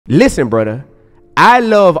Listen, brother, I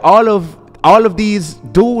love all of these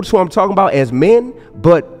dudes who I'm talking about as men,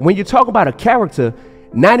 but when you talk about a character,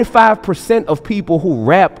 95% of people who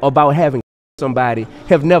rap about having somebody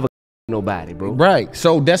have never nobody, bro. Right.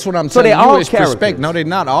 So that's what I'm telling you. All is perspective. No, they're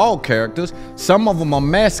not all characters. Some of them are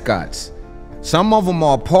mascots. Some of them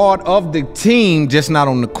are part of the team, just not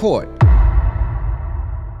on the court.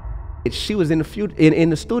 She was in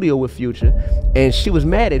the studio with Future, and she was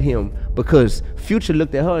mad at him because Future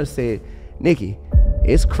looked at her and said, "Nicki,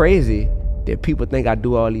 it's crazy that people think I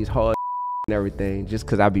do all these hard and everything just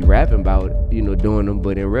because I be rapping about, you know, doing them,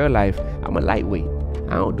 but in real life, I'm a lightweight.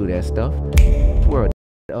 I don't do that stuff." World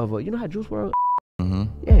of you know how Juice WRLD?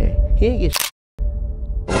 Yeah, he ain't get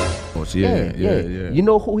yeah. You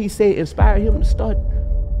know who he said inspired him to start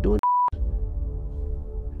doing?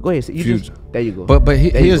 Go ahead. So there you go. But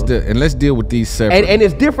here's and let's deal with these separate. And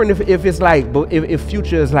it's different if it's like, but if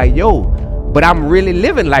Future is like, yo, but I'm really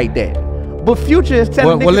living like that. But Future is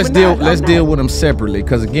telling well, let's deal with them separately,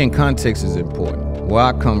 because again, context is important. Where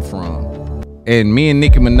I come from, and me and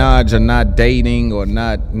Nicki Minaj are not dating or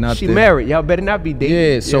not nothing. She married. Y'all better not be dating.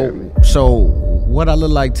 Yeah. So what I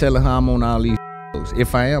look like telling her I'm on all these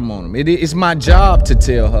if I am on them. It's my job to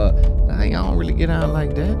tell her, nah, I don't really get out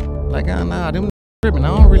like that. Like nah, them tripping. I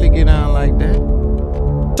don't really get out like that.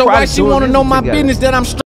 So why she want to know my business that I'm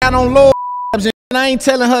straight out on low and I ain't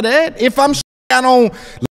telling her that? If I'm straight out on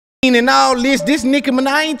lean and all this Nicki Minaj,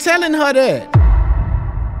 I ain't telling her that.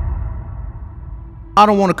 I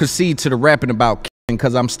don't want to concede to the rapping about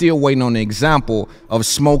because I'm still waiting on the example of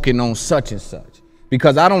smoking on such and such.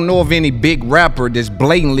 Because I don't know of any big rapper that's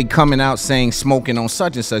blatantly coming out saying smoking on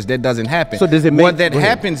such and such. That doesn't happen. So does it make, what that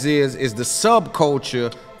happens is the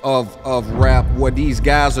subculture of rap, where these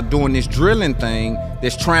guys are doing this drilling thing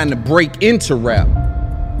that's trying to break into rap.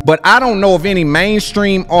 But I don't know of any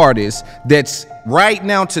mainstream artist that's right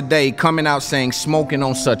now today coming out saying smoking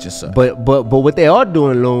on such and such. But what they are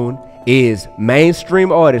doing, Loon, is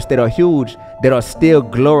mainstream artists that are huge that are still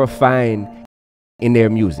glorifying in their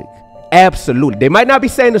music. Absolutely. They might not be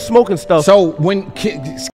saying the smoking stuff. So when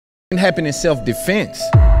it happen in self-defense.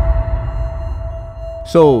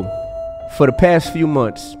 So for the past few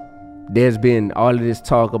months, there's been all of this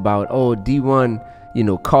talk about, oh, Dee-1, you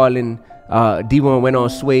know, calling, Dee-1 went on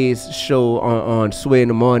Sway's show on Sway in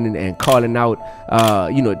the Morning and calling out,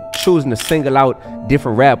 you know, choosing to single out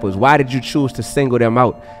different rappers. Why did you choose to single them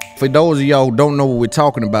out? For those of y'all who don't know what we're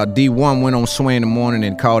talking about, Dee-1 went on Sway in the Morning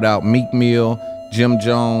and called out Meek Mill, Jim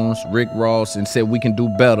Jones, Rick Ross, and said we can do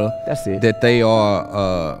better. That's it. That they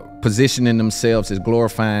are positioning themselves as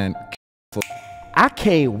glorifying. I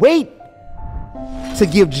can't wait to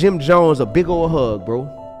give Jim Jones a big old hug,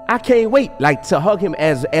 bro. I can't wait, like, to hug him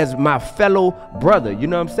as my fellow brother. You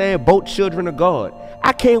know what I'm saying? Both children of God.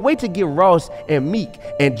 I can't wait to give Ross and Meek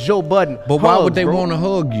and Joe Budden But hugs, why would they bro. want to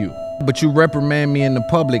hug you? But you reprimand me in the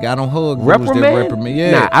public. I don't hug reprimand? That reprimand.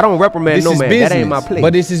 Yeah. Nah, I don't reprimand this no is man. Business. That ain't my place.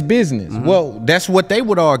 But this is business. Well, that's what they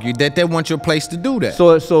would argue, that they want your place to do that.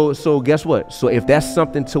 So guess what? So if that's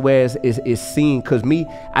something to where it's seen, cause me,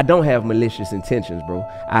 I don't have malicious intentions, bro.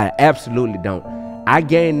 I absolutely don't. I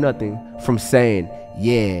gain nothing from saying,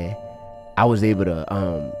 yeah, I was able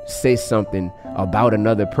to say something about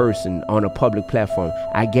another person on a public platform.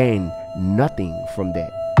 I gain nothing from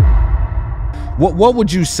that. What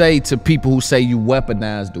would you say to people who say you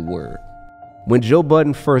weaponize the word? When Joe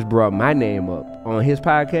Budden first brought my name up on his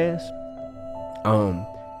podcast,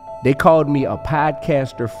 they called me a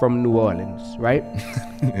podcaster from New Orleans, right?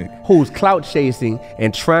 Who's clout chasing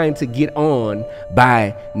and trying to get on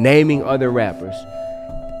by naming other rappers.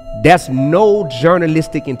 That's no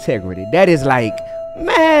journalistic integrity. That is like,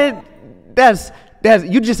 man, that's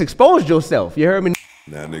you just exposed yourself. You heard me?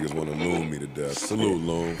 Now niggas want to loon me to death. Salute,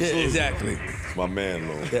 Loon. Yeah, exactly. It's my man,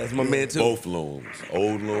 Loon. That's my man, too. Both Loons.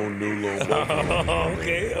 Old Loon, new Loon, both Loons.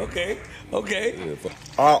 Okay. Yeah,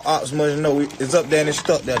 all ops must know it's up there and it's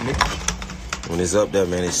stuck there, nigga. When it's up there,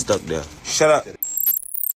 man, it's stuck there. Shut up.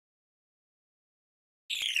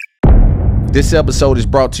 This episode is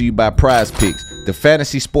brought to you by Prize Picks, the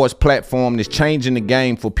fantasy sports platform that's changing the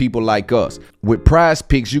game for people like us. With Prize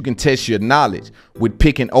Picks, you can test your knowledge with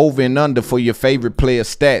picking over and under for your favorite player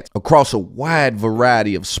stats across a wide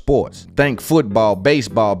variety of sports. Think football,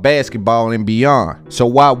 baseball, basketball, and beyond. So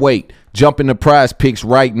why wait? Jump into Prize Picks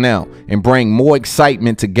right now and bring more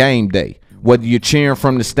excitement to game day. Whether you're cheering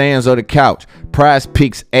from the stands or the couch, Prize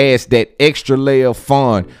Picks adds that extra layer of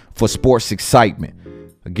fun for sports excitement.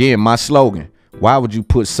 Again, my slogan, why would you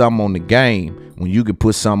put something on the game when you could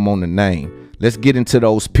put something on the name? Let's get into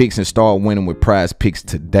those picks and start winning with Prize Picks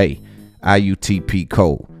today. IUTP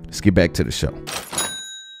code. Let's get back to the show.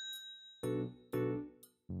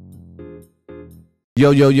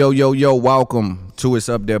 Yo, welcome to It's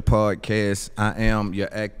Up There podcast. I am your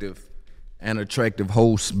active and attractive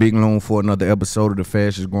host, Big Loan, for another episode of the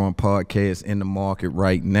fastest growing podcast in the market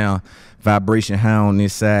right now. Vibration high on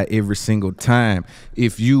this side every single time.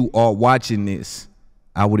 If you are watching this,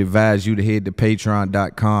 I would advise you to head to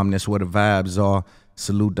patreon.com. That's where the vibes are.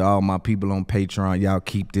 Salute to all my people on Patreon. Y'all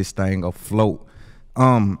keep this thing afloat.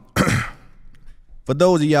 For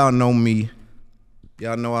those of y'all know me,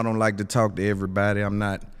 y'all know I don't like to talk to everybody. I'm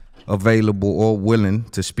not available or willing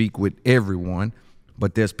to speak with everyone,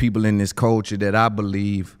 but there's people in this culture that I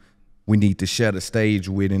believe we need to share the stage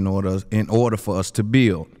with in order for us to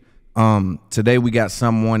build. Today we got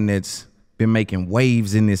someone that's been making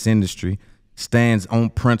waves in this industry, stands on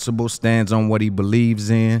principle, stands on what he believes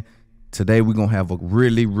in. Today we're gonna have a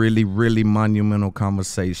really monumental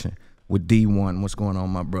conversation with Dee-1. What's going on,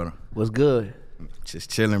 my brother? What's good? Just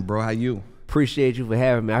chilling, bro. How you? Appreciate you for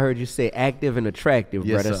having me. I heard you say active and attractive,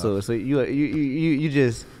 yes, brother. Sir. So you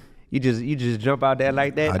just jump out there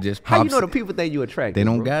like that. I just How you know the people think you attractive? They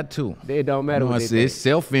don't bro? got to. They don't matter what they think. It's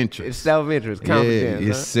self-interest. It's self-interest, confidence. Yeah,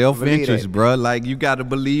 it's huh? self-interest, bro. Like you got to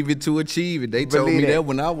believe it to achieve it. They told me that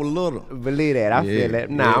when I was little. Believe that. I feel that.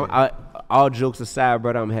 Nah, all jokes aside,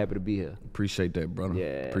 brother, I'm happy to be here. Appreciate that, brother.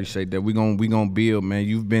 Yeah. Appreciate that. We gonna build, man.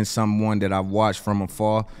 You've been someone that I've watched from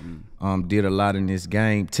afar. Did a lot in this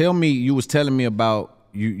game. Tell me, you was telling me about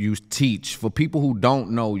you teach. For people who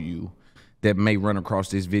don't know you, that may run across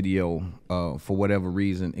this video for whatever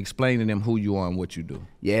reason, explain to them who you are and what you do.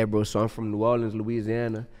 Yeah, bro. So I'm from New Orleans,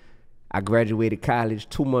 Louisiana. I graduated college.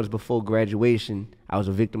 2 months before graduation, I was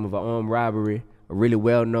a victim of an armed robbery. A really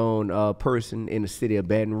well-known person in the city of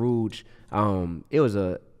Baton Rouge. It was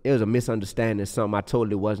a misunderstanding, something I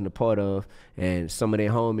totally wasn't a part of, and some of their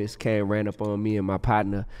homies ran up on me and my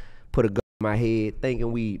partner, put a gun in my head,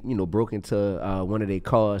 thinking we, broke into one of their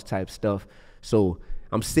cars type stuff. So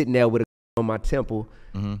I'm sitting there with a gun on my temple,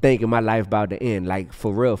 thinking my life about to end, like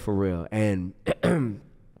for real. And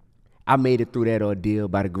I made it through that ordeal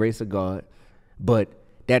by the grace of God, but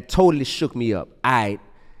that totally shook me up. I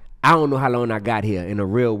don't know how long I got here in a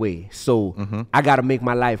real way. So I got to make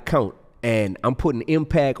my life count. And I'm putting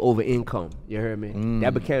impact over income. You heard me?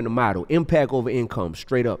 That became the motto. Impact over income,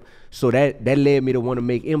 straight up. So that led me to want to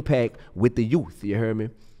make impact with the youth. You heard me?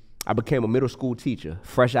 I became a middle school teacher,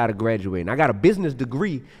 fresh out of graduating. I got a business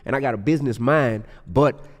degree and I got a business mind,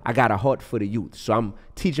 but I got a heart for the youth. So I'm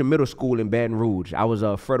teaching middle school in Baton Rouge. I was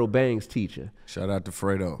a Fredo Bang's teacher. Shout out to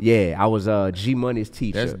Fredo. Yeah, I was G Money's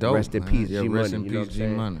teacher. That's dope. Rest in peace, yeah, G rest Money. in peace, G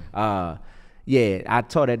Money. Yeah, I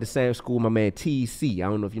taught at the same school, my man TEC. I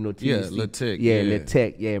don't know if you know TEC. Yeah, Lil Tech. Yeah, Lil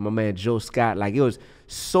Tech. Yeah, my man Joe Scott. Like, it was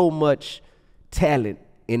so much talent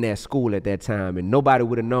in that school at that time, and nobody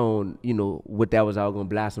would have known, what that was all gonna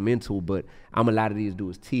blossom into, but I'm a lot of these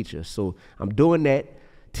dudes teachers. So I'm doing that,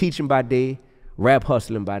 teaching by day, rap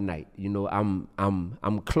hustling by night.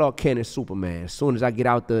 I'm Clark Kent and Superman. As soon as I get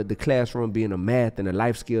out the classroom being a math and a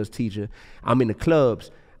life skills teacher, I'm in the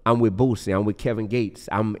clubs. I'm with Boosie, I'm with Kevin Gates.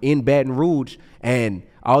 I'm in Baton Rouge, and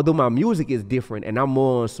although my music is different, and I'm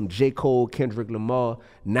more on some J. Cole, Kendrick Lamar,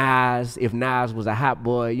 Nas, if Nas was a hot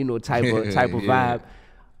boy, type of vibe,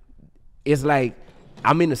 it's like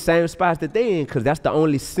I'm in the same spots that they in, because that's the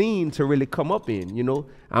only scene to really come up in,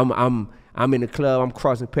 I'm in the club, I'm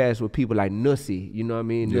crossing paths with people like Nussie, you know what I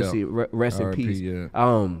mean? Yeah. Nussie, rest in peace. Yeah.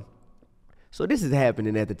 So this is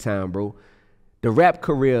happening at the time, bro. The rap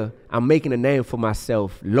career, I'm making a name for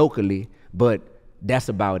myself locally, but that's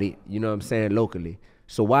about it. You know what I'm saying? Locally.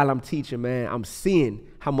 So while I'm teaching, man, I'm seeing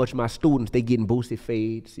how much my students, they getting Boosie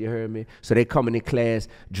fades, you heard me? So they coming in class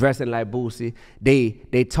dressing like Boosie.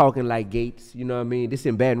 They talking like Gates, you know what I mean? This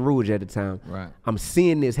in Baton Rouge at the time. Right. I'm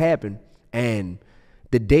seeing this happen, and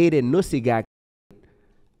the day that Nussie got,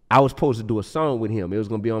 I was supposed to do a song with him. It was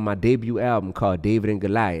gonna be on my debut album called David and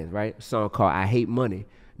Goliath, right? A song called I Hate Money.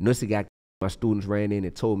 Nussie got, my students ran in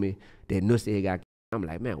and told me that Nussie had got, I'm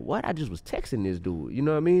like, man, what? I just was texting this dude, you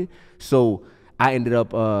know what I mean? So I ended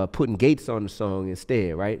up putting Gates on the song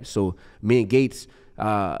instead, right? So me and Gates,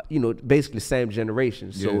 basically same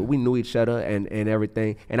generation. So we knew each other and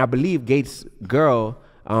everything. And I believe Gates' girl,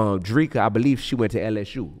 Drika, I believe she went to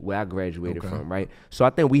LSU, where I graduated from, right? So I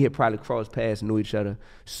think we had probably crossed paths, knew each other.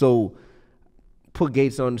 So put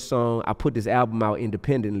Gates on the song. I put this album out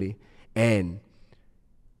independently, and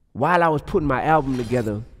while I was putting my album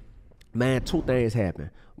together, man, 2 things happened.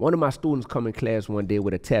 One of my students come in class one day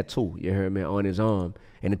with a tattoo, you heard me, on his arm,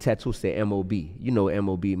 and the tattoo said M.O.B. You know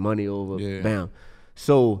M.O.B., money over, bam.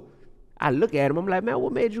 So I look at him, I'm like, man,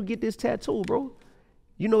 what made you get this tattoo, bro?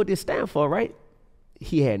 You know what this stands for, right?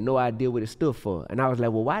 He had no idea what it stood for. And I was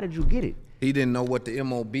like, well, why did you get it? He didn't know what the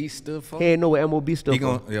MOB stood for? He didn't know what MOB stood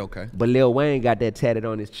for. Yeah, okay. But Lil Wayne got that tatted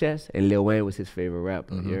on his chest, and Lil Wayne was his favorite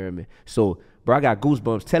rapper. You hear me? So, bro, I got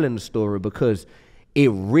goosebumps telling the story because it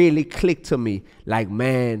really clicked to me like,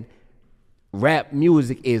 man, rap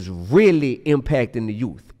music is really impacting the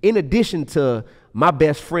youth. In addition to my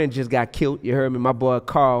best friend just got killed, you heard me, my boy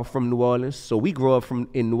Carl from New Orleans. So we grew up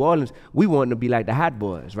in New Orleans. We wanted to be like the Hot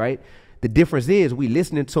Boys, right? The difference is we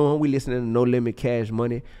listening to them, we listening to No Limit Cash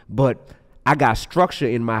Money, but I got structure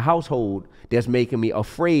in my household that's making me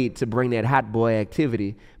afraid to bring that hot boy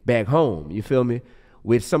activity back home. You feel me?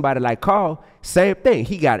 With somebody like Carl, same thing.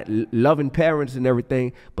 He got loving parents and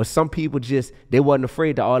everything, but some people just, they wasn't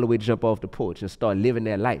afraid to all the way jump off the porch and start living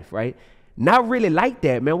their life, right? Not really like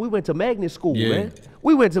that, man. We went to magnet school, man.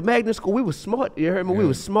 We went to magnet school. We was smart, you heard me? We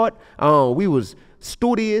was smart. We was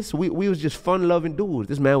studious. We was just fun-loving dudes.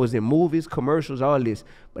 This man was in movies, commercials, all this,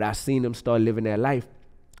 but I seen them start living their life.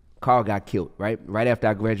 Carl got killed, right? Right after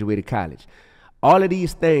I graduated college. All of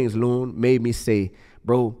these things, Loon, made me say,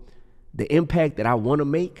 bro, the impact that I want to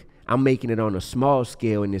make, I'm making it on a small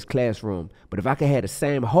scale in this classroom. But if I could have the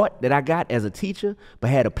same heart that I got as a teacher,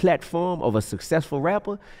 but had a platform of a successful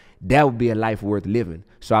rapper, that would be a life worth living.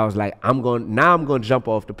 So I was like, I'm gonna jump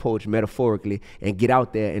off the porch metaphorically and get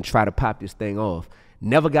out there and try to pop this thing off.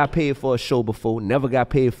 Never got paid for a show before, never got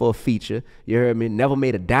paid for a feature, you heard me? Never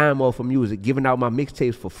made a dime off of music, giving out my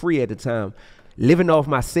mixtapes for free at the time, living off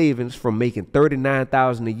my savings from making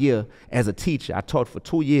 $39,000 a year as a teacher. I taught for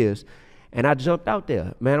 2 years, and I jumped out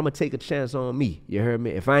there. Man, I'm gonna take a chance on me, you heard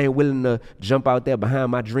me? If I ain't willing to jump out there behind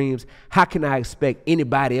my dreams, how can I expect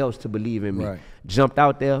anybody else to believe in me? Right. Jumped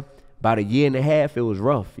out there, about a year and a half, it was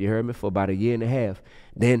rough, you heard me, for about a year and a half.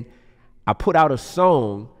 Then I put out a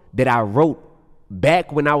song that I wrote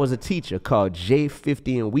back when I was a teacher called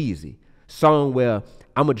J50 and Wheezy, song where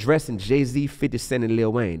I'm addressing Jay-Z, 50 Cent, and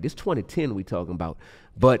Lil Wayne. This 2010 we talking about.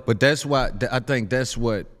 But that's why, I think that's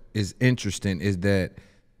what is interesting is that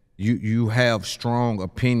you have strong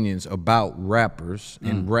opinions about rappers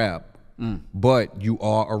and rap, but you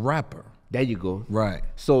are a rapper. There you go. Right.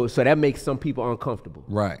 So that makes some people uncomfortable.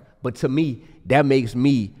 Right. But to me, that makes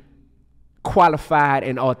me qualified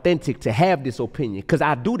and authentic to have this opinion, because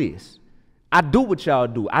I do this. I do what y'all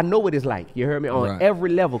do. I know what it's like. You heard me? On every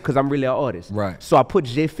level, because I'm really an artist. Right. So I put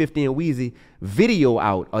J50 and Wheezy video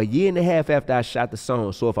out a year and a half after I shot the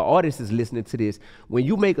song. So if an artist is listening to this, when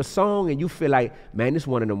you make a song and you feel like, man, this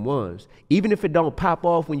one of them ones, even if it don't pop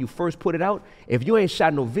off when you first put it out, if you ain't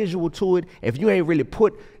shot no visual to it, if you ain't really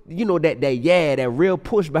put, you know, that real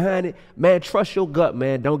push behind it, man, trust your gut,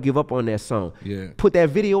 man. Don't give up on that song. Yeah. Put that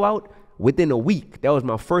video out. Within a week, that was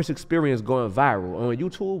my first experience going viral on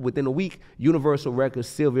YouTube. Within a week, Universal Records,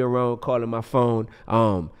 Sylvia Rome calling my phone,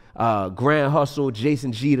 Grand Hustle,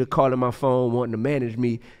 Jason Jeter calling my phone, wanting to manage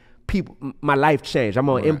me. People, my life changed. I'm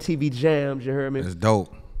on MTV Jams, you heard me? That's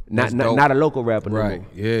dope. Not a local rapper no more.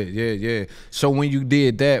 Yeah. So when you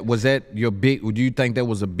did that, was that your big, do you think that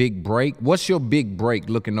was a big break? What's your big break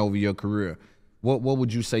looking over your career? What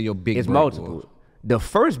would you say your big break was? It's multiple. The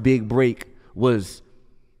first big break was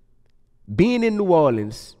being in New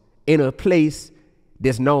Orleans in a place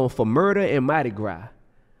that's known for murder and Mardi Gras,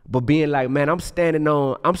 but being like, man, I'm standing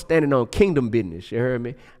on kingdom business, you heard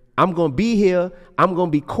me? I'm gonna be here, I'm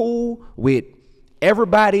gonna be cool with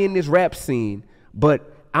everybody in this rap scene,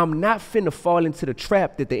 but I'm not finna fall into the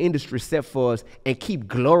trap that the industry set for us and keep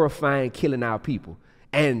glorifying killing our people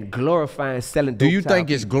and glorifying selling dope. Do you think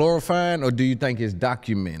it's glorifying or do you think it's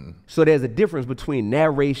documenting? So there's a difference between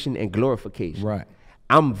narration and glorification. Right.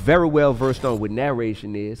 I'm very well versed on what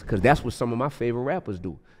narration is, because that's what some of my favorite rappers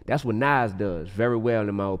do. That's what Nas does very well,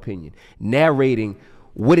 in my opinion. Narrating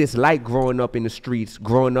what it's like growing up in the streets,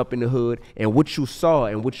 growing up in the hood, and what you saw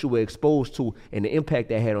and what you were exposed to and the impact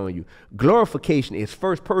that had on you. Glorification is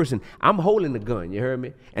first person. I'm holding the gun, you heard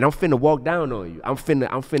me? And I'm finna walk down on you. I'm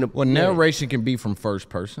finna. Well, narration can be from first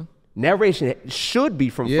person. Narration should be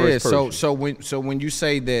from first person. So when you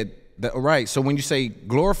say that, so when you say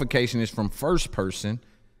glorification is from first person,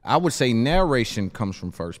 I would say narration comes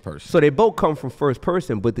from first person. So they both come from first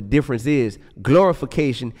person, but the difference is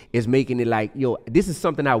glorification is making it like, yo, this is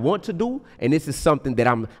something I want to do, and this is something that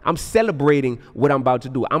I'm celebrating what I'm about to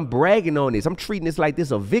do. I'm bragging on this. I'm treating this like this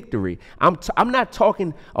a victory. I'm not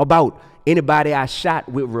talking about anybody I shot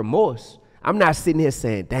with remorse. I'm not sitting here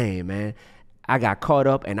saying, dang, man, I got caught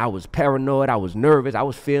up and I was paranoid, I was nervous, I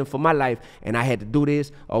was fearing for my life and I had to do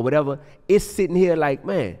this or whatever. It's sitting here like,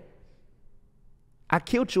 man, I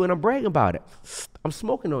killed you and I'm bragging about it. I'm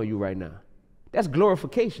smoking on you right now. That's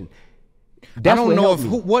glorification. I don't know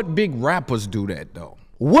what big rappers do that though.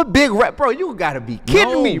 What big rap, bro? You gotta be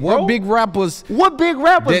kidding me, bro. What big rappers? What big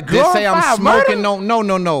rappers That say I'm smoking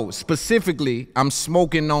murder? on? No. Specifically, I'm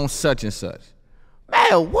smoking on such and such.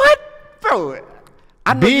 Man, what, bro?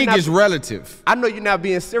 I know Big is relative. I know you're not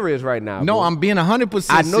being serious right now. No, bro. I'm being 100% serious.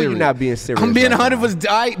 I know you're not being serious. I'm being right 100%.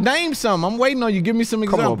 All right, name some. I'm waiting on you. Give me some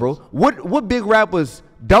examples. Come on, bro. What big rappers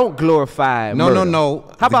don't glorify murder?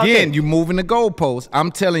 No. How about Again, that? you moving the goalposts.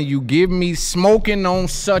 I'm telling you, give me smoking on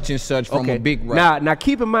such and such from a big rapper. Now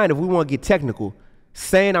keep in mind, if we want to get technical,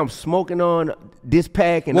 saying I'm smoking on this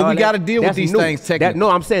pack and all we that, got to deal with these things technically. No,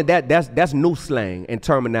 I'm saying that's new slang and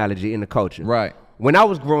terminology in the culture. Right. When I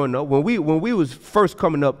was growing up, when we was first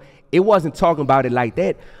coming up, it wasn't talking about it like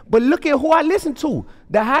that. But look at who I listen to,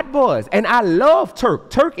 the Hot Boys. And I love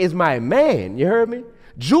Turk. Turk is my man, you heard me?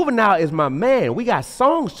 Juvenile is my man. We got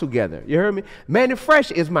songs together, you heard me? Manny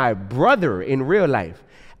Fresh is my brother in real life.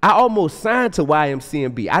 I almost signed to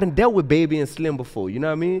YMCMB. I done dealt with Baby and Slim before, you know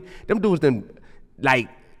what I mean? Them dudes done, like,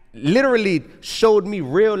 literally showed me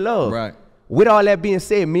real love. Right. With all that being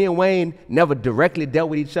said, me and Wayne never directly dealt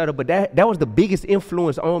with each other, but that was the biggest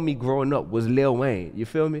influence on me growing up was Lil Wayne. You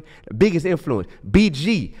feel me? The biggest influence.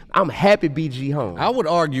 BG. I'm happy BG home. I would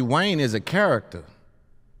argue Wayne is a character.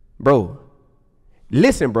 Bro,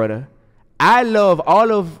 listen, brother. I love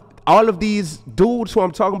all of these dudes who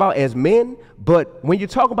I'm talking about as men, but when you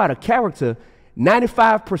talk about a character,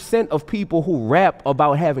 95% of people who rap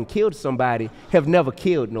about having killed somebody have never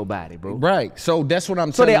killed nobody, bro. Right. So that's what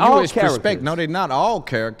I'm So telling they you all is characters. perspective. No, they're not all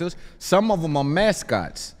characters. Some of them are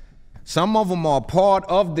mascots. Some of them are part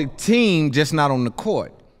of the team, just not on the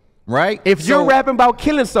court. Right? If you're rapping about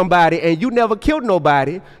killing somebody and you never killed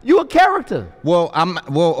nobody, you a character. Well,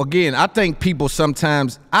 again, I think people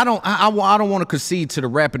sometimes I don't want to concede to the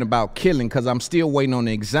rapping about killing because I'm still waiting on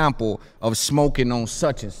the example of smoking on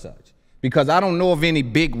such and such. Because I don't know of any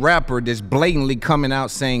big rapper that's blatantly coming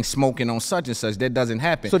out saying smoking on such and such. That doesn't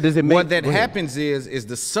happen. So does it make, what that happens is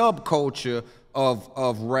the subculture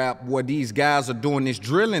of rap where these guys are doing this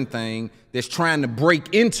drilling thing that's trying to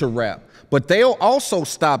break into rap. But they'll also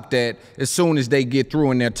stop that as soon as they get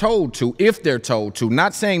through and they're told to, if they're told to.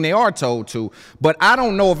 Not saying they are told to, but I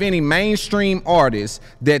don't know of any mainstream artist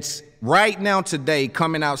that's right now today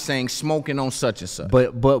coming out saying smoking on such and such.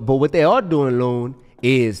 But what they are doing, Loon,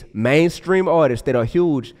 is mainstream artists that are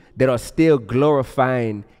huge that are still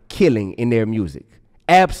glorifying killing in their music.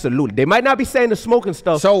 Absolutely. They might not be saying the smoking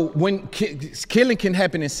stuff. So when killing can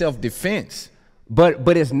happen in self-defense.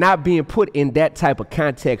 But it's not being put in that type of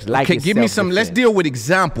context like Okay, give me some, let's deal with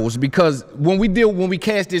examples because when we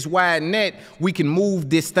cast this wide net, we can move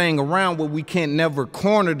this thing around where we can't never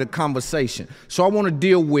corner the conversation. So I want to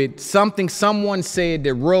deal with something someone said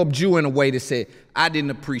that rubbed you in a way that said, I didn't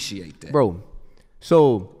appreciate that. Bro,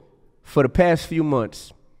 so for the past few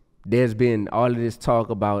months, there's been all of this talk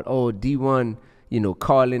about, oh, Dee-1, you know,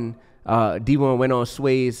 calling, Dee-1 went on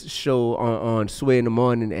Sway's show on Sway in the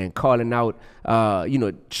Morning and calling out, you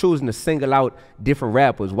know, choosing to single out different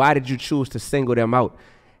rappers. Why did you choose to single them out?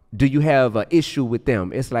 Do you have an issue with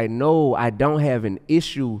them? It's like, no, I don't have an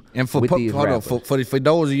issue with these rappers. For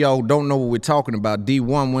those of y'all who don't know what we're talking about,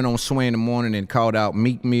 Dee-1 went on Sway in the Morning and called out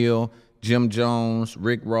Meek Mill, Jim Jones,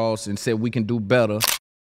 Rick Ross, and said we can do better.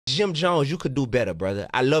 Jim Jones, you could do better, brother.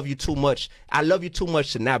 I love you too much. I love you too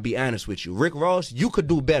much to not be honest with you. Rick Ross, you could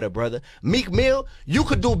do better, brother. Meek Mill, you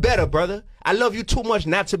could do better, brother. I love you too much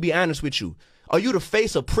not to be honest with you. Are you the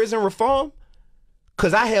face of prison reform?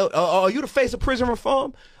 Cause are you the face of prison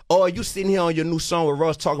reform? Or are you sitting here on your new song with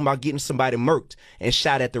Ross talking about getting somebody murked and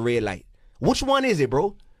shot at the red light? Which one is it,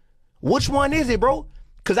 bro? Which one is it, bro?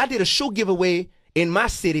 Cause I did a shoe giveaway in my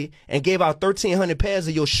city and gave out 1,300 pairs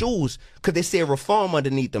of your shoes because they said reform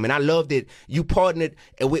underneath them. And I love that you partnered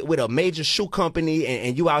with a major shoe company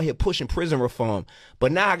and you out here pushing prison reform.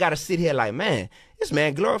 But now I got to sit here like, man, this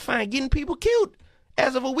man glorifying getting people killed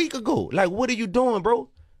as of a week ago. Like, what are you doing, bro?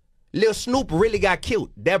 Lil Snoop really got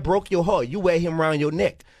killed. That broke your heart. You wear him around your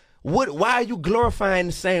neck. Why are you glorifying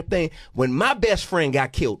the same thing when my best friend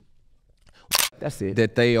got killed? That's it.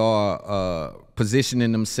 That they are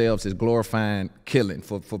positioning themselves as glorifying killing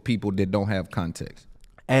for people that don't have context.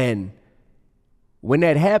 And when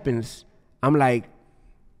that happens, I'm like,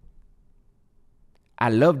 I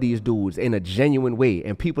love these dudes in a genuine way.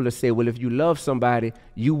 And people will say, well, if you love somebody,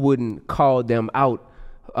 you wouldn't call them out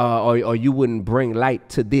or you wouldn't bring light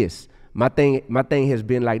to this. My thing has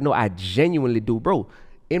been like, no, I genuinely do, bro.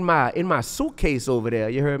 In my suitcase over there,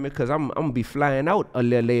 you heard me? Because I'm going to be flying out a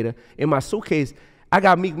little later. In my suitcase, I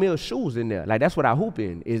got Meek Mill's shoes in there. Like, that's what I hoop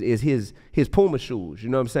in, is his Puma shoes. You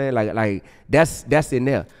know what I'm saying? Like that's in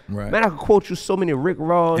there. Right. Man, I could quote you so many Rick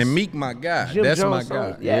Ross. And Meek, my guy. Jim That's Jones my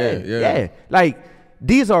guy. songs. Yeah. Like,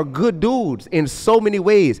 these are good dudes in so many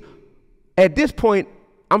ways. At this point,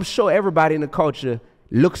 I'm sure everybody in the culture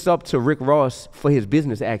looks up to Rick Ross for his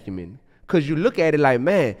business acumen. Because you look at it like,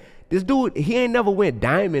 man, this dude, he ain't never went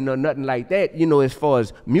diamond or nothing like that, you know, as far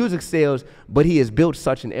as music sales, but he has built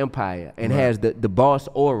such an empire and has the boss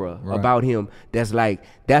aura about him that's like,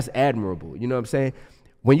 that's admirable. You know what I'm saying?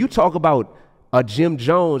 When you talk about Jim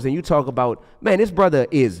Jones and you talk about, man, this brother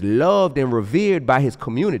is loved and revered by his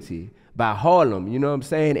community, by Harlem, you know what I'm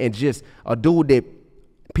saying? And just a dude that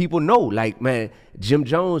people know, like, man, Jim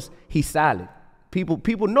Jones, he's solid.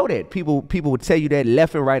 People know that. People would tell you that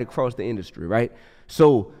left and right across the industry, right?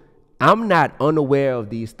 So I'm not unaware of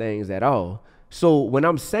these things at all. So when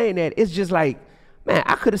I'm saying that, it's just like, man,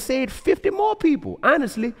 I could have said 50 more people,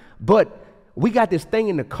 honestly. But we got this thing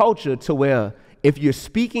in the culture to where if you're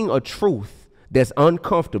speaking a truth that's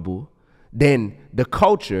uncomfortable, then the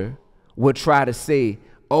culture will try to say,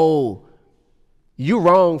 oh, you're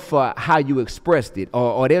wrong for how you expressed it,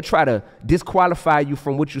 or they'll try to disqualify you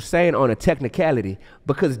from what you're saying on a technicality,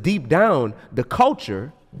 because deep down, the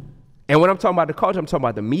culture, and when I'm talking about the culture, I'm talking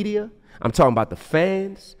about the media, I'm talking about the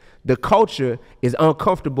fans, the culture is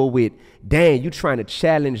uncomfortable with, dang, you trying to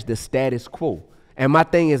challenge the status quo. And my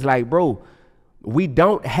thing is like, bro, we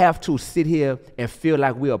don't have to sit here and feel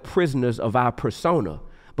like we are prisoners of our persona,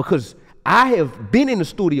 because I have been in the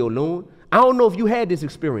studio, Loon. I don't know if you had this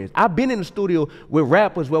experience. I've been in the studio with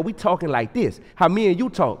rappers where we talking like this, how me and you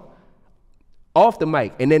talk off the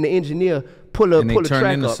mic, and then the engineer pull a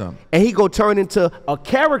track up, and he go turn into a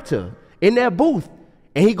character in that booth,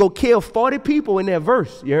 and he go kill 40 people in that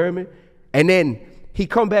verse, you heard me? And then he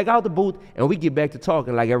come back out the booth, and we get back to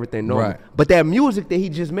talking like everything normal. Right. But that music that he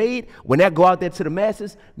just made, when that go out there to the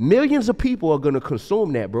masses, millions of people are gonna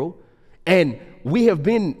consume that, bro. And we have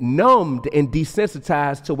been numbed and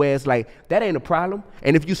desensitized to where it's like, that ain't a problem.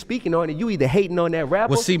 And if you speaking on it, you either hating on that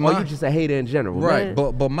rapper, or you just a hater in general. Right,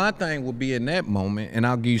 man. But my thing would be in that moment, and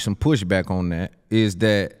I'll give you some pushback on that, is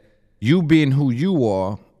that you being who you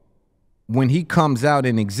are, when he comes out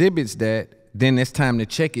and exhibits that, then it's time to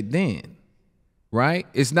check it then, right?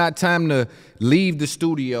 It's not time to leave the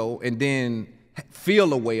studio and then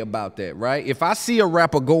feel a way about that, right? If I see a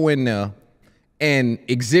rapper go in there and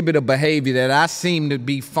exhibit a behavior that I seem to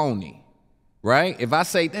be phony, right? If I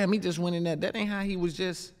say, damn, he just went in there, that ain't how he was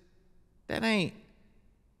just, that ain't.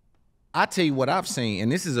 I tell you what I've seen,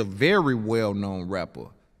 and this is a very well-known rapper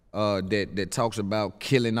that talks about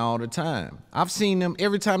killing all the time. I've seen them,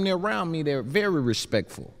 every time they're around me, they're very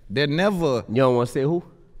respectful. They're never. You don't want to say who?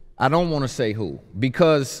 I don't want to say who,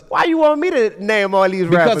 because. Why you want me to name all these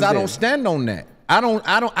rappers? Because I don't stand on that.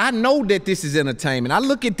 I know that this is entertainment. I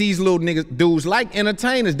look at these little niggas, dudes like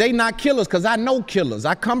entertainers. They not killers, because I know killers.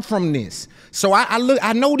 I come from this. So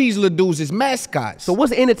I know these little dudes as mascots. So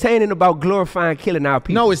what's entertaining about glorifying killing our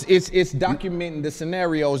people? No, it's documenting the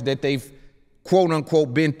scenarios that they've quote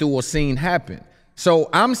unquote been through or seen happen. So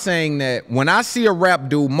I'm saying that when I see a rap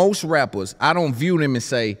dude, most rappers, I don't view them and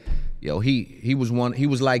say, yo, he was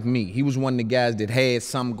like me. He was one of the guys that had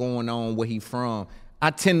something going on where he from. I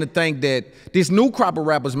tend to think that this new crop of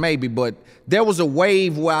rappers maybe, but there was a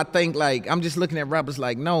wave where I think like, I'm just looking at rappers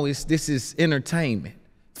like, no, this is entertainment.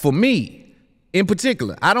 For me, in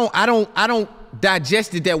particular, I don't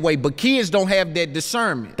digest it that way, but kids don't have that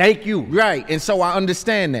discernment. Thank you. Right, and so I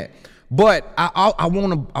understand that. But I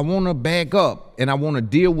wanna back up, and I wanna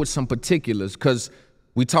deal with some particulars, because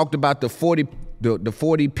we talked about the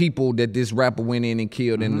 40 people that this rapper went in and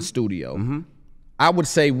killed in the studio. I would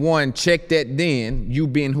say, one, check that then, you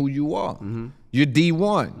being who you are. You're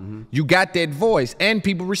D1. You got that voice, and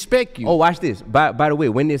people respect you. Oh, watch this. By the way,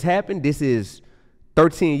 when this happened, this is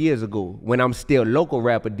 13 years ago, when I'm still local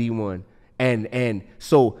rapper D1. And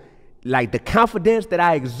so, like, the confidence that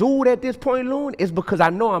I exude at this point, Loon, is because I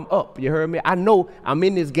know I'm up, you heard me? I know I'm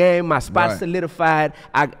in this game, my spot's solidified,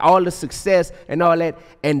 all the success and all that,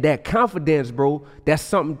 and that confidence, bro, that's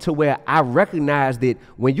something to where I recognize that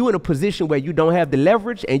when you're in a position where you don't have the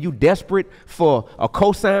leverage and you desperate for a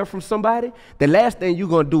cosign from somebody, the last thing you're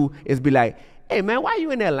gonna do is be like, hey man, why you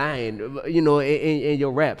in there lying, you know, in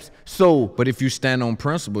your raps? So. But if you stand on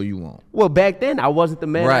principle, you won't. Well, back then, I wasn't the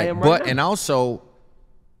man I am right now. And also,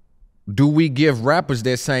 do we give rappers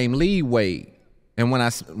that same leeway? And when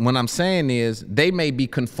I'm saying is, they may be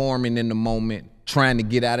conforming in the moment, trying to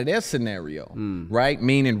get out of their scenario, right?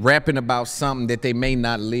 Meaning rapping about something that they may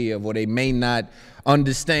not live or they may not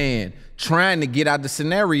understand, trying to get out the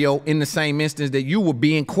scenario in the same instance that you were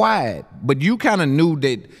being quiet. But you kind of knew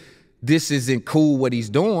that this isn't cool what he's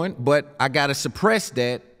doing, but I gotta suppress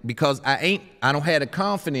that because I don't have the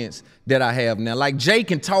confidence that I have now. Like Jay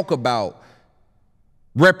can talk about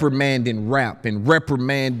reprimanding rap and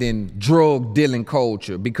reprimanding drug dealing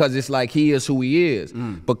culture because it's like he is who he is.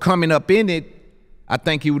 But coming up in it, I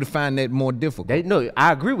think he would find that more difficult. No,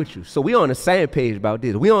 I agree with you. So we on the same page about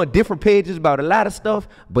this. We on different pages about a lot of stuff,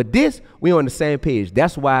 but this, we on the same page.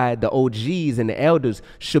 That's why the OGs and the elders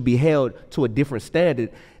should be held to a different standard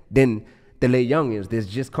than the late youngins that's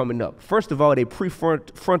just coming up. First of all, their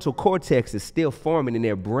prefrontal cortex is still forming in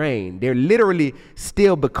their brain. They're literally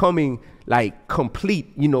still becoming like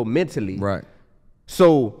complete, you know, mentally. Right.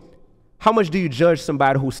 So how much do you judge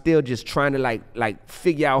somebody who's still just trying to like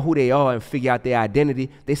figure out who they are and figure out their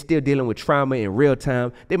identity? They're still dealing with trauma in real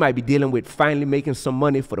time. They might be dealing with finally making some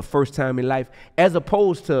money for the first time in life, as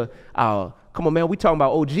opposed to, come on, man, we talking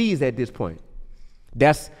about OGs at this point.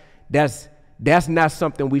 That's not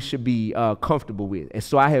something we should be comfortable with. And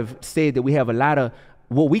so I have said that we have a lot of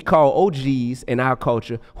what we call OGs in our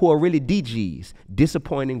culture who are really DGs,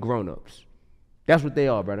 disappointing grown-ups. That's what they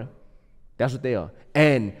are, brother. That's what they are.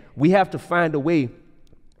 And we have to find a way.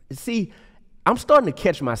 See, I'm starting to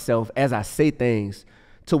catch myself as I say things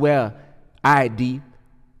to where, D,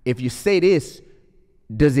 if you say this,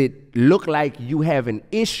 does it look like you have an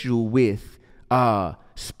issue with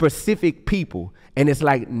specific people? And it's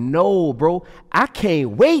like, no, bro, I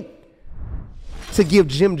can't wait to give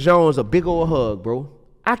Jim Jones a big old hug, bro.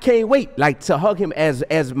 I can't wait, like, to hug him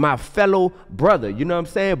as my fellow brother. You know what I'm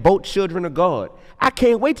saying? Both children of God. I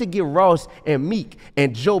can't wait to give Ross and Meek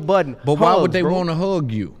and Joe Budden But hugs, why would they bro. want to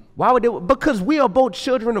hug you? Why would they? Because we are both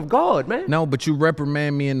children of God, man. No, but you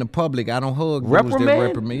reprimand me in the public. I don't hug Reprimand? those that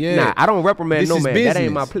reprimand. Yeah. Nah, I don't reprimand This no is man. business. That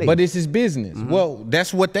ain't my place. But this is business. Well,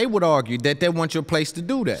 that's what they would argue, that they want your place to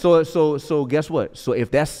do that. So guess what? So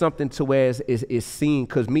if that's something to where it's seen,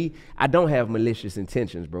 because me, I don't have malicious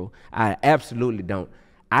intentions, bro. I absolutely don't.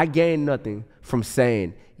 I gain nothing from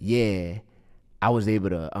saying, yeah, I was able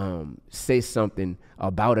to say something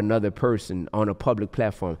about another person on a public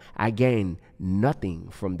platform. I gain nothing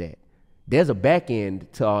from that. There's a back end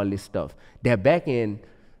to all this stuff. That back end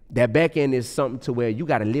is something to where you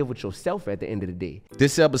got to live with yourself at the end of the day.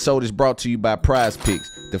 This episode is brought to you by Prize Picks,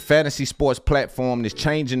 the fantasy sports platform that's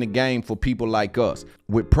changing the game for people like us.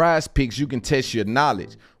 With Prize Picks, you can test your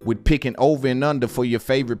knowledge with picking over and under for your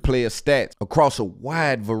favorite player stats across a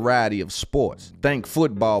wide variety of sports. Think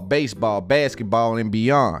football, baseball, basketball, and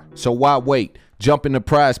beyond. So why wait? Jump into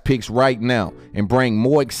Prize Picks right now and bring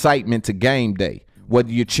more excitement to game day.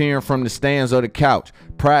 Whether you're cheering from the stands or the couch,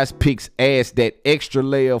 Prize Picks adds that extra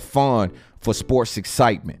layer of fun for sports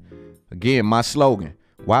excitement. Again, my slogan,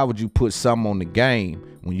 why would you put something on the game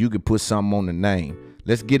when you could put something on the name?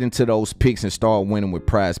 Let's get into those picks and start winning with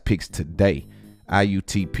Prize Picks today.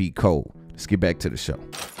 IUTP code. Let's get back to the show.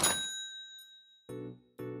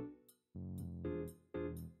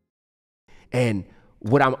 And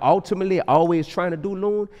what I'm ultimately always trying to do,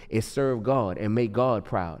 Loon, is serve God and make God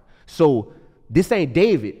proud. So this ain't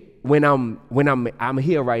David when I'm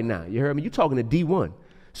here right now. You heard me? You talking to Dee-1.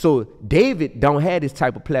 So David don't have this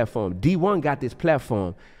type of platform. Dee-1 got this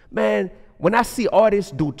platform. Man, when I see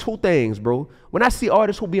artists do two things, bro. When I see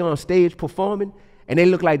artists who be on stage performing and they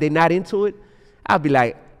look like they're not into it, I'll be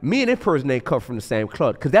like, me and this person ain't come from the same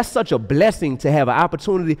cloth. Because that's such a blessing to have an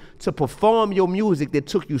opportunity to perform your music that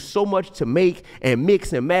took you so much to make and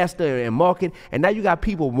mix and master and market. And now you got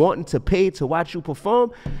people wanting to pay to watch you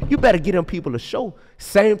perform. You better get them people a show.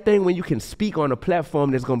 Same thing when you can speak on a platform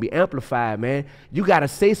that's going to be amplified, man. You got to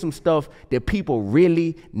say some stuff that people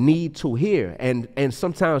really need to hear. And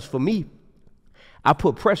sometimes for me, I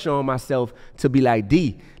put pressure on myself to be like,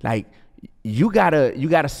 D, like, you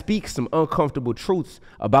gotta speak some uncomfortable truths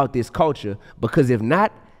about this culture, because if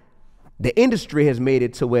not, the industry has made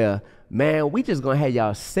it to where, man, we just gonna have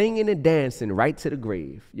y'all singing and dancing right to the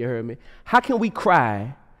grave. You heard me? How can we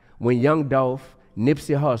cry when Young Dolph,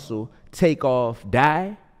 Nipsey Hussle, Takeoff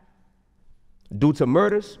die due to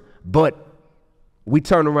murders, but we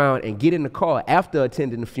turn around and get in the car after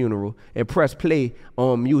attending the funeral and press play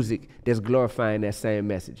on music that's glorifying that same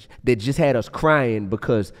message that just had us crying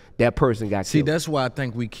because that person got killed? See, that's why I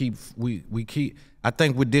think I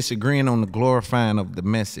think we're disagreeing on the glorifying of the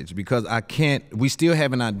message, because we still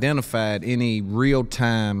haven't identified any real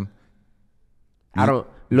time.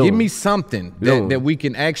 Give me something that we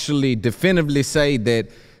can actually definitively say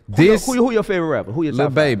that this. Who your favorite rapper? Who your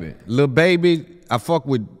top five? Lil Baby. I fuck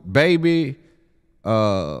with Baby.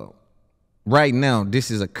 Right now,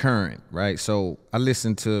 this is a current, right? So I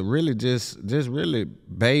listen to really just really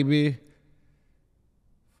Baby.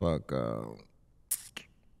 Fuck.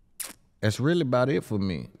 That's really about it for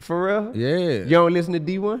me. For real? Yeah. You don't listen to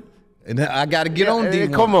Dee-1? And I got to get on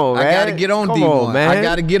D1. Come on, man. I got to get on D1. Man. I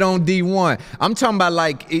got to get on D1. I'm talking about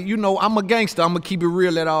like, you know, I'm a gangster. I'm going to keep it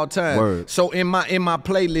real at all times. Word. So in my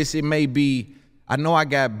playlist, it may be, I know I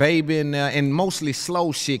got Baby in there and mostly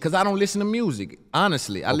slow shit because I don't listen to music.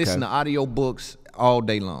 Honestly, I listen to audiobooks all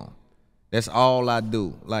day long. That's all I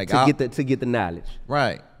do. Like to get the knowledge.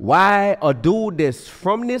 Right. Why a dude that's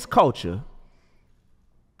from this culture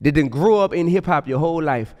that didn't grow up in hip hop your whole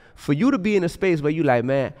life, for you to be in a space where you like,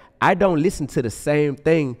 man, I don't listen to the same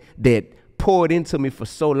thing that poured into me for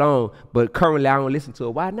so long, but currently I don't listen to it.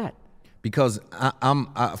 Why not? Because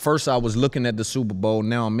first I was looking at the Super Bowl.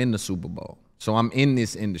 Now I'm in the Super Bowl. So I'm in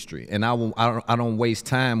this industry, and I don't waste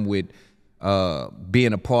time with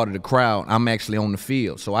being a part of the crowd. I'm actually on the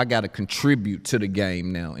field, so I got to contribute to the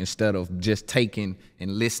game now instead of just taking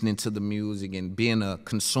and listening to the music and being a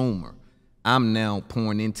consumer. I'm now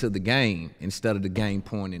pouring into the game instead of the game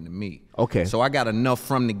pouring into me. Okay. So I got enough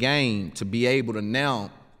from the game to be able to now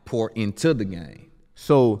pour into the game.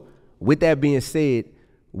 So with that being said,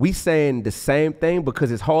 we saying the same thing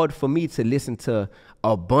because it's hard for me to listen to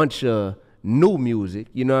a bunch of new music,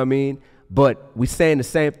 you know what I mean? But we saying the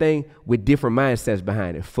same thing with different mindsets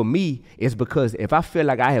behind it. For me, it's because if I feel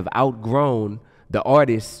like I have outgrown the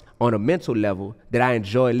artist on a mental level that I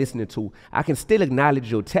enjoy listening to, I can still acknowledge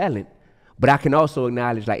your talent, but I can also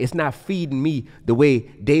acknowledge like it's not feeding me the way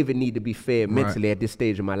David need to be fed mentally at this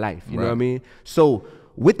stage of my life. You know what I mean? So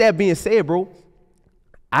with that being said, bro,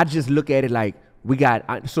 I just look at it like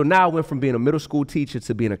so now I went from being a middle school teacher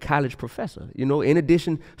to being a college professor. You know, in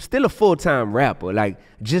addition, still a full-time rapper. Like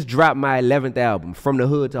just dropped my 11th album, From the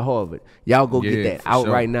Hood to Harvard. Y'all go get that out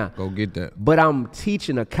right now. Go get that. But I'm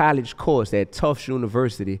teaching a college course at Tufts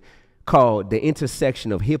University called The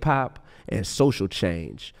Intersection of Hip Hop and Social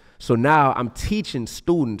Change. So now I'm teaching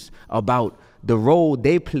students about the role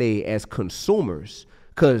they play as consumers,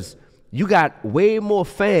 because you got way more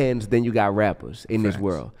fans than you got rappers in this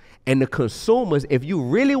world. And the consumers, if you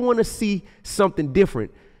really want to see something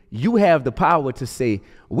different, you have the power to say,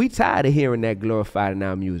 we tired of hearing that glorified in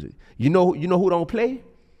our music. You know who don't play?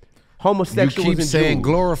 Homosexuals. You keep saying Jews.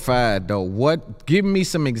 Glorified though. What? Give me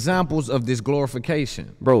some examples of this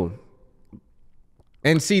glorification, bro.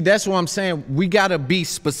 And see, that's what I'm saying. We gotta be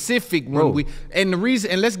specific when we. And the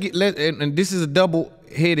reason, and and this is a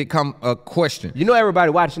double-headed question. You know,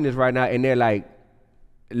 everybody watching this right now, and they're like,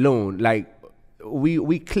 "Loon, like."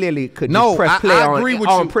 We clearly could just press play I agree with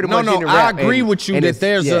you. Pretty much any rap. I agree with you that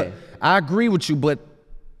there's I agree with you, but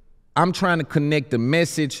I'm trying to connect the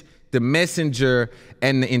message, the messenger,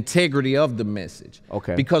 and the integrity of the message.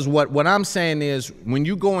 Okay. Because what I'm saying is, when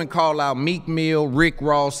you go and call out Meek Mill, Rick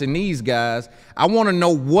Ross, and these guys, I want to know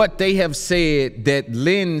what they have said that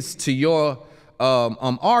lends to your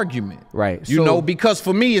argument. Right. You know, because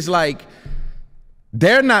for me, it's like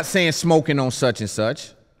they're not saying smoking on such and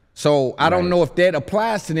such. So I don't know if that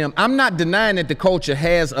applies to them. I'm not denying that the culture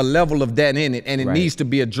has a level of that in it and it needs to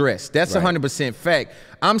be addressed. That's 100% fact.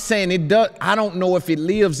 I'm saying it does. I don't know if it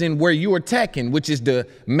lives in where you're attacking, which is the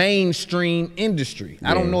mainstream industry.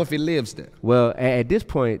 I don't know if it lives there. Well, at this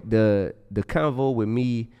point, the convo with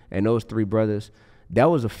me and those three brothers,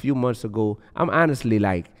 that was a few months ago. I'm honestly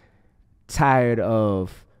like tired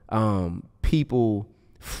of people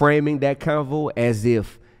framing that convo as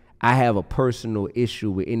if I have a personal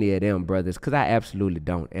issue with any of them brothers, because I absolutely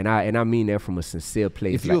don't. And I mean that from a sincere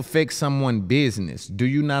place. If you affect someone's business, do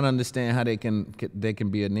you not understand how they can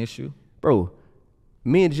be an issue? Bro,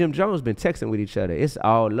 me and Jim Jones been texting with each other. It's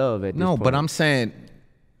all love at this point. No, but I'm saying,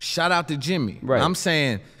 shout out to Jimmy. Right. I'm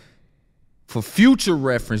saying, for future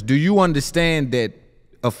reference, do you understand that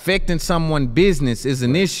affecting someone's business is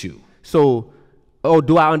an issue? So,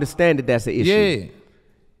 do I understand that that's an issue? Yeah.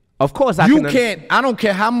 Of course I don't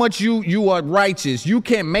care how much you are righteous. You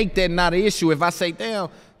can't make that not an issue. If I say, damn,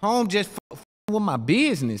 home just with my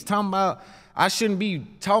business, talking about I shouldn't be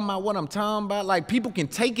talking about what I'm talking about. Like, people can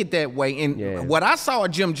take it that way. And what I saw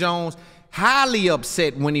of Jim Jones, highly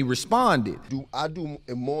upset when he responded. I do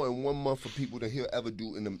more in 1 month for people than he'll ever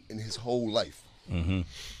do in his whole life. Mm-hmm.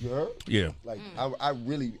 You heard? Yeah. Like I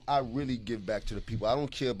really give back to the people. I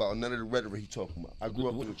don't care about none of the rhetoric he talking about. I grew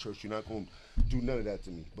up in the church. You're not gonna do none of that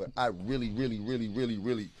to me. But I really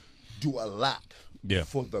do a lot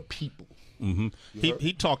for the people. Mm-hmm.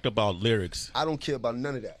 He talked about lyrics. I don't care about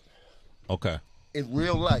none of that. Okay. In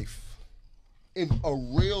real life,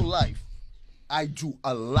 I do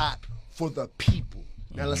a lot for the people.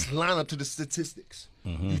 Now let's line up to the statistics.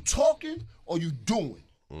 You talking or you doing?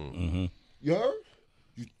 You heard?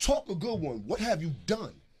 You talk a good one. What have you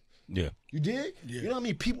done? Yeah. You did? Yeah. You know how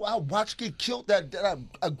many people I watched get killed that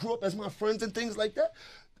I grew up as my friends and things like that?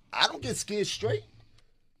 I don't get scared straight.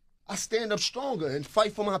 I stand up stronger and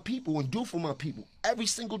fight for my people and do for my people every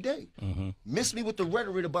single day. Miss me with the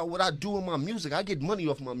rhetoric about what I do in my music. I get money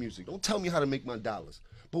off my music. Don't tell me how to make my dollars.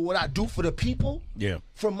 But what I do for the people,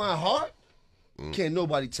 from my heart, can't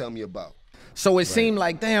nobody tell me about. So it seemed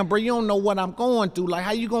like, damn, bro, you don't know what I'm going through. Like,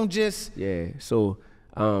 how you gonna just? Yeah. So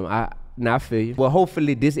I feel you. Well,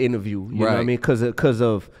 hopefully this interview, you know what I mean, because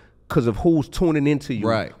of who's tuning into you,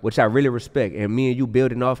 which I really respect, and me and you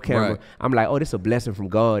building off camera, I'm like, oh, this is a blessing from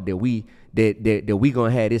God that we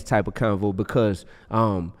gonna have this type of convo, because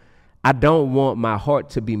I don't want my heart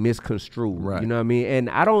to be misconstrued. You know what I mean? And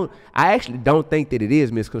I actually don't think that it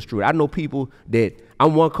is misconstrued. I know people that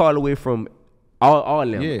I'm one call away from all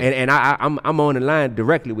of them. And I'm on the line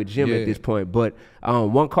directly with Jim at this point, but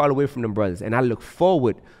one call away from them brothers. And I look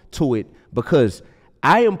forward to it because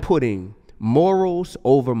I am putting morals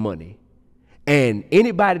over money. And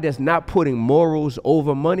anybody that's not putting morals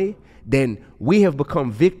over money, then we have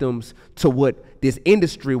become victims to what this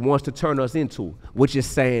industry wants to turn us into, which is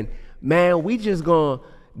saying, man, we just gonna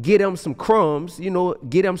get them some crumbs, you know,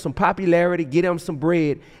 get them some popularity, get them some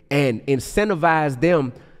bread, and incentivize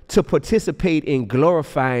them to participate in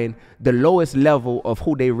glorifying the lowest level of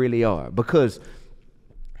who they really are. Because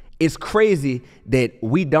it's crazy that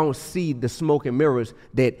we don't see the smoke and mirrors,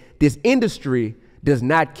 that this industry does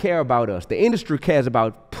not care about us. The industry cares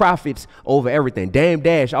about profits over everything. Dame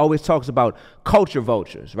Dash always talks about culture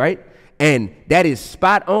vultures, right? And that is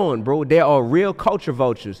spot on, bro. There are real culture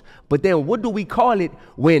vultures. But then what do we call it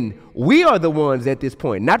when we are the ones at this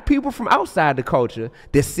point? Not people from outside the culture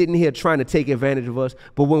that's sitting here trying to take advantage of us,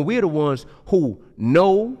 but when we're the ones who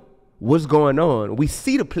know what's going on, we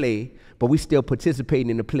see the play, but we still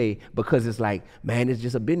participating in the play because it's like, man, it's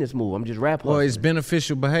just a business move. I'm just rapping. Well, it's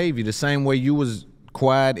beneficial behavior, the same way you was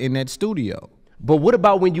quiet in that studio. But what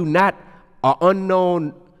about when you not an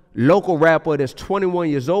unknown local rapper that's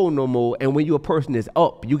 21 years old no more, and when you a person that's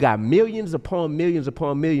up, you got millions upon millions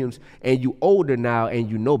upon millions, and you older now and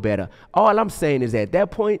you know better? All I'm saying is at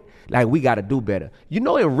that point, like, we got to do better. You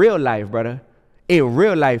know, in real life, brother, in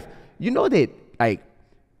real life, you know that, like,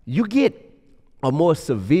 you get a more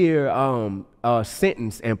severe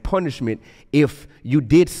sentence and punishment if you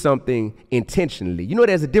did something intentionally. You know,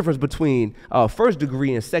 there's a difference between first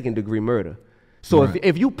degree and second degree murder. So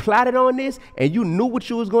if you plotted on this and you knew what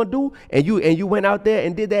you was gonna do and you went out there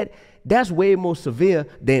and did that, that's way more severe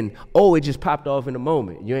than, oh, it just popped off in a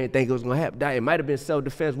moment. You ain't think it was gonna happen. It might have been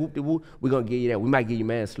self-defense, whoop-de-whoop, we're gonna give you that. We might give you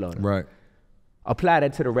manslaughter. Right. Apply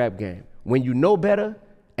that to the rap game. When you know better,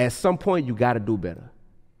 at some point you gotta do better.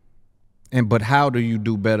 But how do you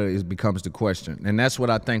do better becomes the question. And that's what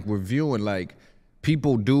I think we're viewing. Like,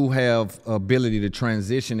 people do have ability to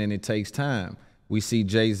transition, and it takes time. We see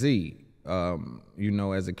Jay-Z, you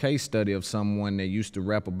know, as a case study of someone that used to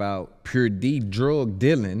rap about pure D drug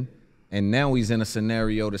dealing, and now he's in a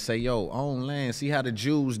scenario to say, yo, own land, see how the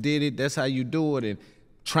Jews did it, that's how you do it, and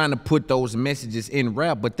trying to put those messages in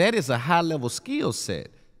rap. But that is a high-level skill set.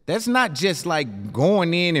 That's not just like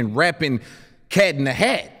going in and rapping Cat in the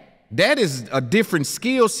Hat. That is a different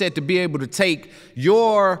skill set to be able to take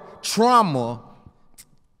your trauma,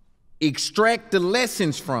 extract the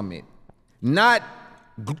lessons from it, not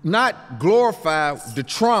glorify the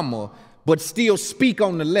trauma, but still speak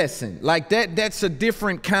on the lesson. Like that's a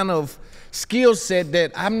different kind of skill set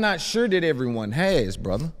that I'm not sure that everyone has,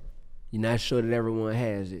 brother. You're not sure that everyone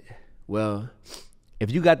has it. Well, if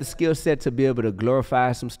you got the skill set to be able to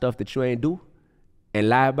glorify some stuff that you ain't do and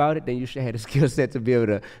lie about it, then you should have the skill set to be able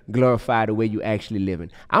to glorify the way you actually living.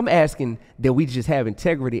 I'm asking that we just have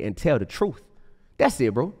integrity and tell the truth. That's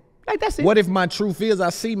it, bro. Like, that's it. What if my truth is I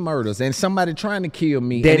see murders and somebody trying to kill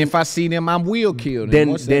me, and if I see them, I will kill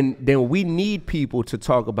them? Then we need people to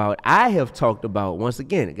talk about. I have talked about, once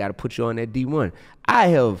again, I got to put you on that Dee-1. I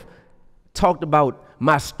have talked about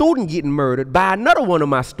my student getting murdered by another one of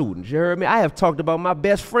my students. You heard me? I have talked about my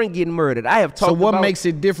best friend getting murdered. I have talked about. So what makes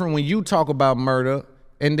it different when you talk about murder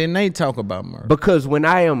and then they talk about murder? Because when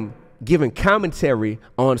I am giving commentary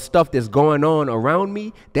on stuff that's going on around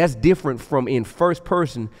me, that's different from in first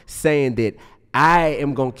person saying that I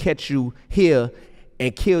am gonna catch you here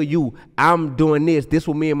and kill you. I'm doing this. This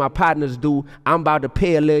what me and my partners do. I'm about to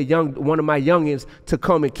pay a little one of my youngins to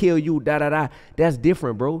come and kill you. Da da da. That's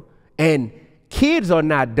different, bro. And kids are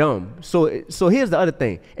not dumb. So here's the other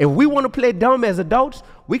thing. If we want to play dumb as adults,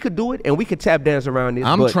 we could do it and we could tap dance around this.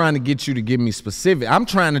 I'm trying to get you to give me specific. I'm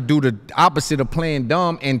trying to do the opposite of playing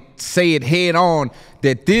dumb and say it head on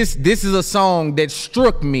that this is a song that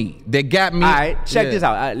struck me, that got me. All right, check this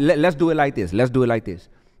out. Let's do it like this. Let's do it like this.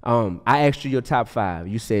 I asked you your top 5.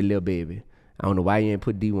 You said Lil Baby. I don't know why you ain't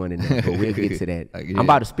put Dee-1 in there, but we'll get to that. I'm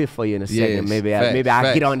about to spit for you in a second. Maybe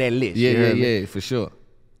I'll get on that list. Yeah, for sure.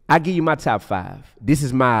 I give you my top 5. This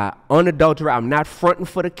is my unadulterated. I'm not fronting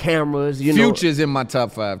for the cameras. You know. Future's in my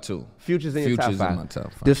top 5 too. Future's in your top 5. Future's in my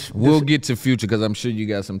top 5. We'll get to Future because I'm sure you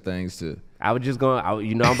got some things to. I was just going,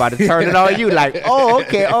 you know, I'm about to turn it on you like, oh,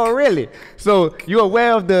 okay, oh, really? So you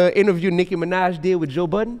aware of the interview Nicki Minaj did with Joe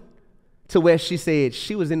Budden? To where she said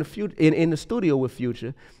she was in the studio with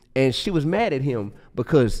Future, and she was mad at him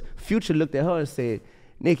because Future looked at her and said,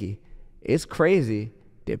 Nicki, it's crazy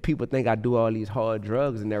that people think I do all these hard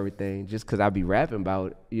drugs and everything just because I be rapping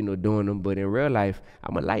about, you know, doing them. But in real life,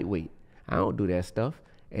 I'm a lightweight. I don't do that stuff.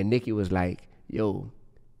 And Nicki was like, yo,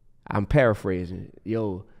 I'm paraphrasing.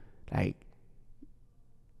 Yo, like,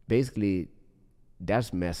 basically,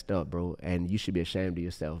 that's messed up, bro. And you should be ashamed of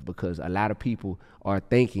yourself because a lot of people are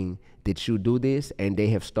thinking that you do this and they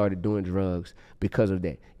have started doing drugs because of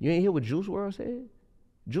that. You ain't hear what Juice WRLD said?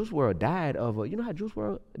 Juice WRLD died of a, you know how Juice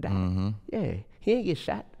WRLD died? Mm-hmm. Yeah, he ain't get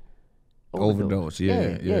shot. Overdose.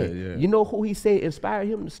 Yeah. You know who he said inspired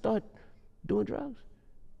him to start doing drugs?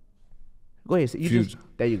 Go ahead.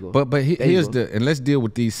 There you go. But here's and let's deal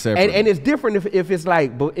with these separately. And it's different if it's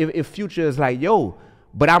like, but if Future is like, yo,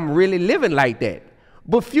 but I'm really living like that.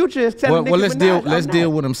 But Future is telling well, let's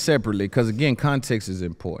deal with them separately because again, context is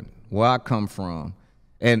important. Where I come from,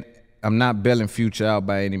 and I'm not bailing Future out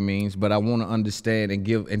by any means, but I want to understand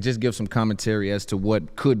and just give some commentary as to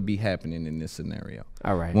what could be happening in this scenario.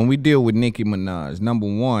 All right. When we deal with Nicki Minaj, number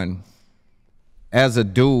one, as a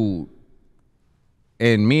dude,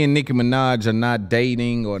 and me and Nicki Minaj are not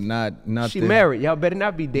dating or nothing. She married. Y'all better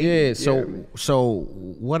not be dating. Yeah, so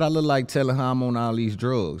what I look like telling her I'm on all these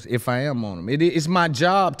drugs, if I am on them. It's my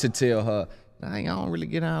job to tell her, I don't really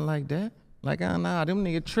get on like that. Like, nah, them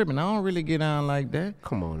niggas tripping. I don't really get on like that.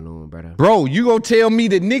 Come on, Loon, brother. Bro, you gonna tell me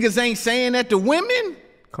that niggas ain't saying that to women?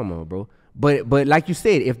 Come on, bro. But like you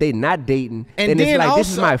said, if they not dating, then it's like, this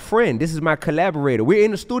is my friend. This is my collaborator. We're in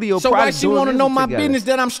the studio. So why she want to know my business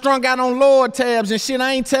that I'm strung out on Lord tabs and shit?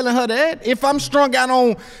 I ain't telling her that. If I'm strung out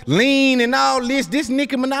on lean and all this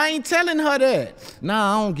Nicki Minaj, I ain't telling her that.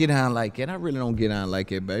 Nah, I don't get on like that. I really don't get on like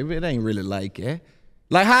that, baby. It ain't really like that.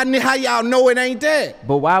 Like, how y'all know it ain't that?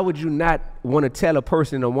 But why would you not want to tell a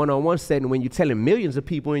person in a one-on-one setting when you're telling millions of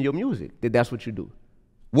people in your music that that's what you do?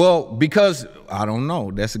 Well, because, I don't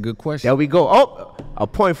know. That's a good question. There we go. Oh, a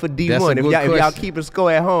point for Dee-1. If y'all keep a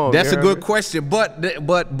score at home. That's a good question. But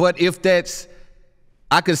if that's,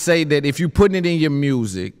 I could say that if you're putting it in your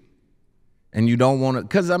music and you don't want to,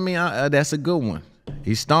 because, I mean, that's a good one.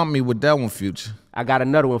 He stomped me with that one, Future. I got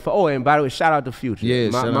another one for, and by the way, shout out to Future. Yeah,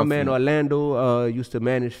 my man Orlando used to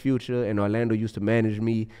manage Future, and Orlando used to manage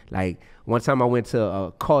me. Like, one time I went to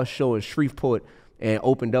a car show in Shreveport and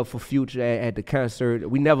opened up for Future at the concert.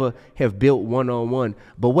 We never have built one-on-one.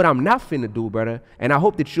 But what I'm not finna do, brother, and I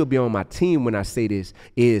hope that you'll be on my team when I say this,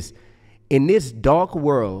 is in this dark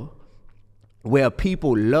world where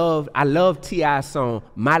people I love T.I.'s song,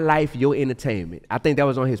 My Life, Your Entertainment. I think that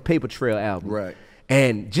was on his Paper Trail album. Right.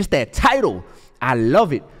 And just that title, I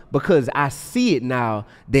love it because I see it now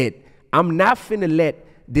that I'm not finna let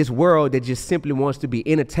this world that just simply wants to be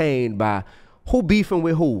entertained by who beefing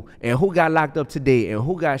with who and who got locked up today and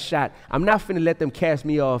who got shot. I'm not finna let them cast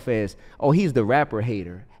me off as, oh, he's the rapper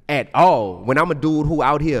hater at all. When I'm a dude who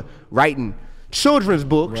out here writing children's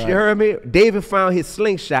books, right. You heard me? David found his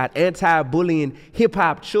Slingshot, anti-bullying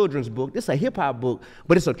hip-hop children's book. This is a hip-hop book,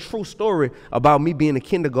 but it's a true story about me being a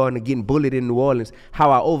kindergartner getting bullied in New Orleans,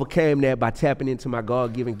 how I overcame that by tapping into my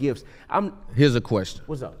God-given gifts. Here's a question.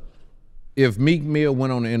 What's up? If Meek Mill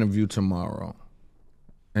went on an interview tomorrow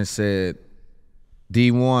and said,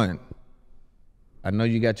 Dee-1, I know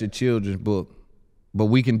you got your children's book, but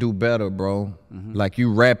we can do better, bro. Mm-hmm. Like,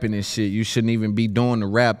 you rapping and shit. You shouldn't even be doing the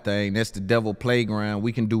rap thing. That's the devil playground.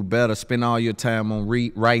 We can do better. Spend all your time on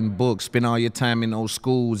writing books. Spend all your time in those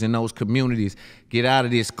schools, in those communities. Get out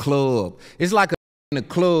of this club. It's like in a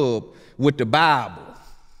club with the Bible,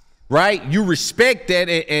 right? You respect that,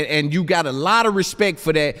 and you got a lot of respect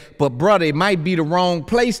for that, but, brother, it might be the wrong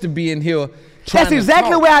place to be in here. That's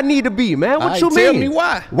exactly where I need to be, man. What you mean? Tell me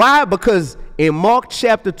why. Why? Because in Mark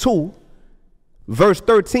chapter 2, verse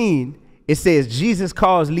 13, it says, Jesus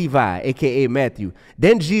calls Levi, a.k.a. Matthew.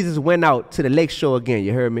 Then Jesus went out to the lake shore again,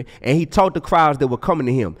 you heard me? And he taught the crowds that were coming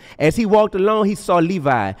to him. As he walked along, he saw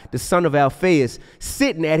Levi, the son of Alphaeus,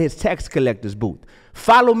 sitting at his tax collector's booth.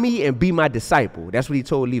 Follow me and be my disciple. That's what he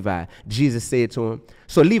told Levi. Jesus said to him.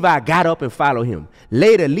 So Levi got up and followed him.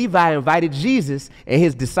 Later, Levi invited Jesus and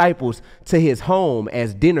his disciples to his home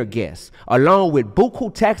as dinner guests, along with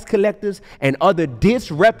buku tax collectors and other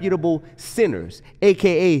disreputable sinners,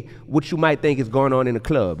 aka what you might think is going on in a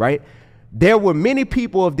club, right? There were many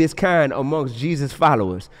people of this kind amongst Jesus'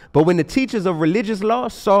 followers. But when the teachers of religious law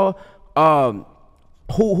saw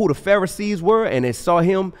who the Pharisees were, and they saw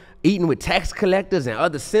him eating with tax collectors and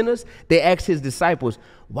other sinners, they asked his disciples,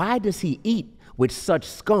 why does he eat with such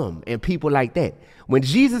scum and people like that? When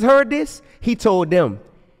Jesus heard this, he told them,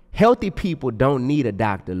 healthy people don't need a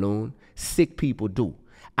doctor, Loon. Sick people do.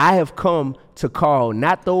 I have come to call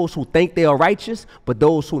not those who think they are righteous, but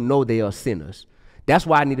those who know they are sinners. That's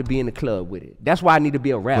why I need to be in the club with it. That's why I need to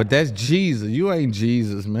be a rapper. But that's Jesus. You ain't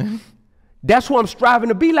Jesus, man. That's what I'm striving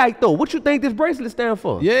to be like, though. What you think this bracelet stand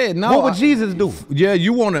for? Yeah, no. What would Jesus do? Yeah,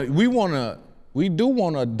 we do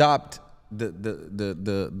wanna adopt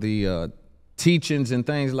the teachings and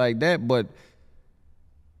things like that, but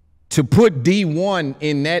to put Dee-1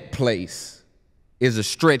 in that place is a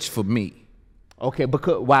stretch for me. Okay,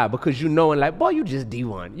 why? Because you know, and like, boy, you just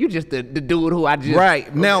Dee-1. You just the dude who I just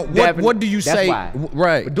right now. What do you say? Why.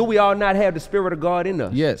 Right? But do we all not have the Spirit of God in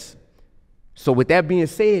us? Yes. So with that being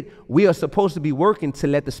said, we are supposed to be working to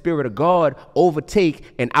let the Spirit of God overtake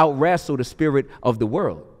and out-wrestle the spirit of the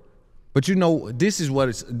world. But you know, this is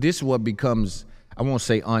what becomes, I won't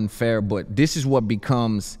say unfair, but this is what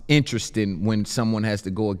becomes interesting when someone has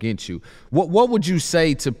to go against you. What would you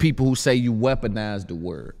say to people who say you weaponize the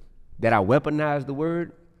word? That I weaponize the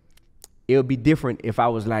word? It would be different if I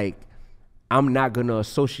was like, I'm not going to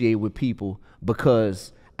associate with people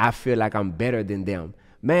because I feel like I'm better than them.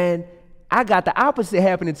 Man, I got the opposite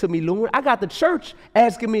happening to me, Loon. I got the church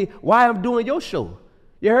asking me why I'm doing your show.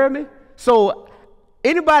 You heard me? So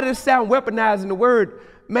anybody that sound weaponizing the word,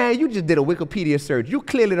 man, you just did a Wikipedia search. You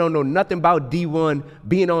clearly don't know nothing about Dee-1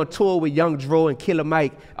 being on tour with Young Dro and Killer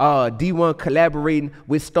Mike, Dee-1 collaborating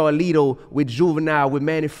with Starlito, with Juvenile, with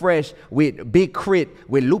Manny Fresh, with Big Crit,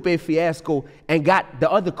 with Lupe Fiasco, and got the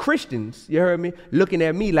other Christians, you heard me, looking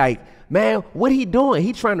at me like, man, what he doing?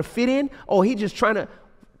 He trying to fit in? Or he just trying to...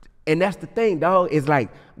 And that's the thing, dog, is like,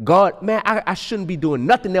 God, man, I shouldn't be doing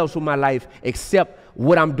nothing else with my life except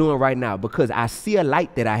what I'm doing right now, because I see a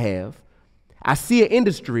light that I have. I see an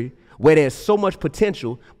industry where there's so much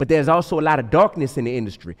potential, but there's also a lot of darkness in the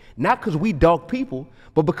industry. Not because we dark people,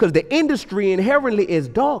 but because the industry inherently is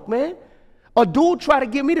dark, man. A dude tried to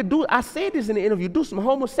get me to do, I said this in the interview, do some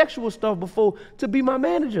homosexual stuff before to be my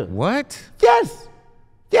manager. What? Yes.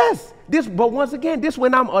 Yes. But once again, this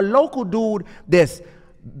when I'm a local dude that's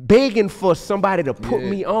begging for somebody to put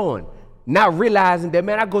me on, not realizing that,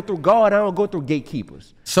 man, I go through God, I don't go through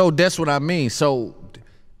gatekeepers. So that's what I mean. So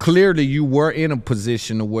clearly you were in a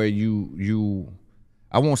position where you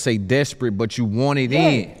I won't say desperate, but you wanted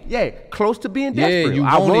in. Yeah, close to being desperate. You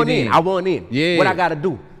I want in. I want in. Yeah. What I gotta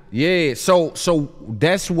do. Yeah, so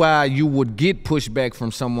that's why you would get pushback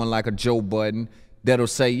from someone like a Joe Budden that'll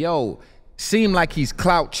say, yo, seem like he's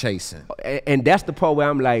clout chasing. And that's the part where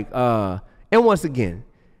I'm like, and once again,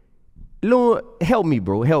 Lord, help me,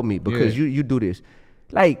 bro, help me, because you do this.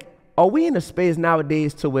 Like, are we in a space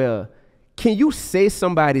nowadays to where can you say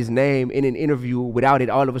somebody's name in an interview without it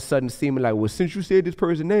all of a sudden seeming like, well, since you said this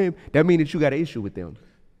person's name, that means that you got an issue with them?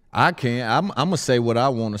 I can't. I'm going to say what I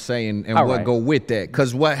want to say and what go with that.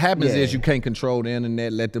 Because what happens is you can't control the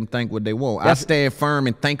internet, let them think what they want. I stand firm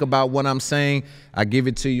and think about what I'm saying. I give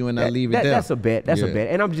it to you and I leave it there. That's a bet. That's a bet.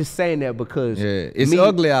 And I'm just saying that because... It's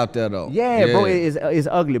ugly out there, though. Bro, it's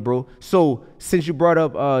ugly, bro. So since you brought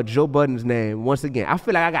up Joe Budden's name, once again, I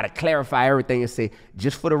feel like I got to clarify everything and say,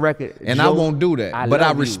 just for the record, and Joe, I won't do that. But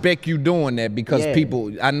I respect you doing that because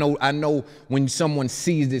people, I know when someone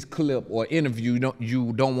sees this clip or interview,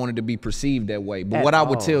 you don't want it to be perceived that way. But what I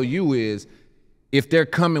would tell you is, if they're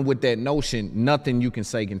coming with that notion, nothing you can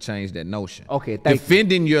say can change that notion. Okay, thank you.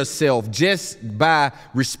 Defending yourself just by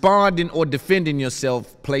responding or defending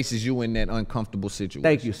yourself places you in that uncomfortable situation.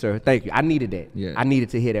 Thank you, sir. Thank you. I needed that. Yeah. I needed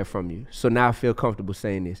to hear that from you. So now I feel comfortable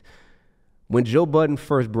saying this. When Joe Budden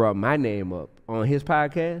first brought my name up on his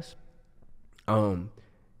podcast,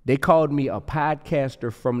 they called me a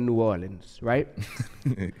podcaster from New Orleans, right?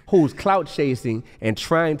 Who's clout chasing and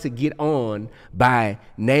trying to get on by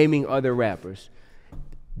naming other rappers.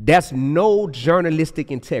 That's no journalistic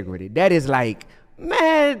integrity. That is like,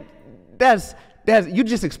 man, that's you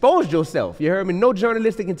just exposed yourself. You heard me? No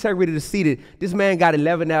journalistic integrity to see that this man got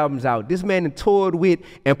 11 albums out. This man toured with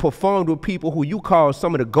and performed with people who you call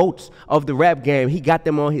some of the GOATs of the rap game. He got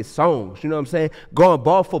them on his songs. You know what I'm saying? Going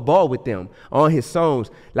ball for ball with them on his songs.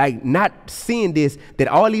 Like, not seeing this, that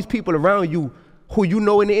all these people around you who you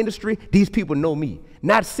know in the industry, these people know me.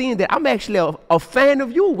 Not seeing that I'm actually a fan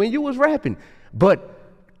of you when you was rapping. But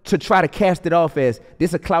to try to cast it off as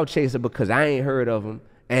this a clout chaser because I ain't heard of him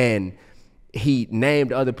and he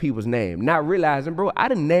named other people's name. Not realizing, bro, I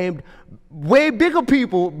done named way bigger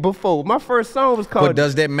people before. My first song was called. But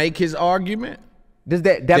does that make his argument? Does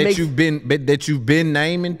that makes, you've been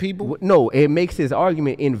naming people? No, it makes his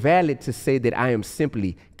argument invalid to say that I am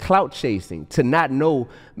simply clout chasing, to not know,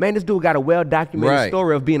 man, this dude got a well-documented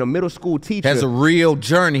story of being a middle school teacher. Has a real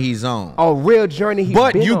journey he's on. A real journey he's been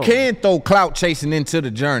on. But you can throw clout chasing into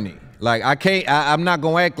the journey. Like, I'm not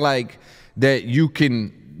gonna act like that you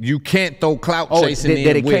can't throw clout chasing in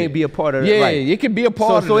that it with can't be a part of it. Yeah, right. it can be a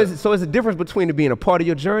part of it. So it's a difference between it being a part of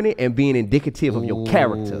your journey and being indicative of your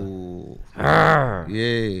character.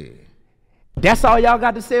 Yeah. That's all y'all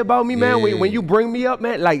got to say about me, man. When you bring me up,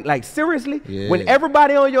 man, like seriously, when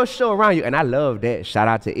everybody on your show around you, and I love that. Shout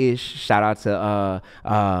out to Ish, shout out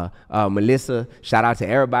to Melissa, shout out to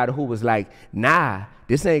everybody who was like, nah,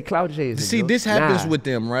 this ain't clout chasing. See, this happens with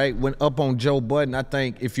them, right? When up on Joe Budden, I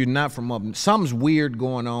think if you're not from up, something's weird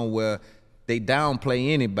going on where they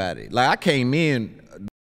downplay anybody. Like, I came in,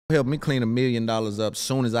 helped me clean $1 million up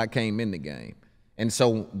soon as I came in the game. And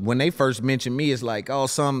so when they first mentioned me, it's like, oh,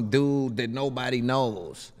 some dude that nobody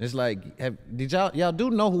knows. It's like, did y'all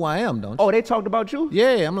do know who I am, don't you? Oh, they talked about you?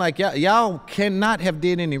 Yeah, I'm like, y'all cannot have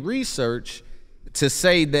did any research to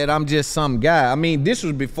say that I'm just some guy. I mean, this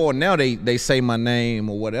was before now they say my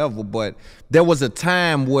name or whatever, but there was a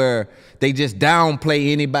time where they just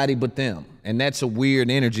downplay anybody but them. And that's a weird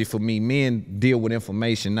energy for me. Men deal with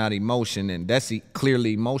information, not emotion, and that's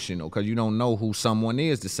clearly emotional because you don't know who someone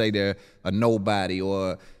is to say they're a nobody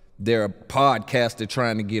or they're a podcaster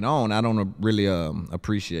trying to get on. I don't really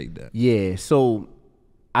appreciate that. Yeah, so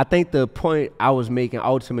I think the point I was making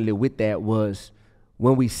ultimately with that was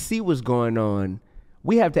when we see what's going on,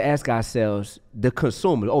 we have to ask ourselves, the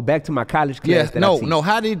consumers. Oh, back to my college class. No.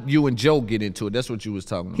 How did you and Joe get into it? That's what you was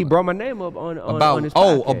talking about. He brought my name up on his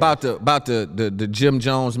podcast. About the Jim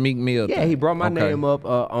Jones Meek Mill thing. Yeah, he brought my name up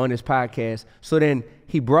on his podcast. So then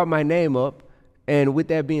he brought my name up, and with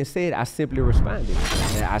that being said, I simply responded.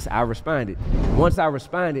 And I responded. Once I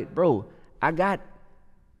responded, bro, I got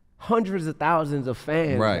hundreds of thousands of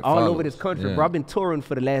fans all over this country. Yeah. Bro, I've been touring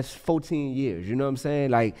for the last 14 years. You know what I'm saying?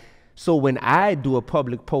 Like, so when I do a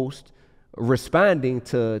public post responding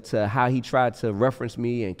to how he tried to reference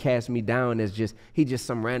me and cast me down as he just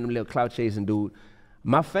some random little clout chasing dude,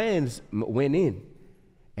 my fans went in,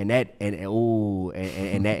 and that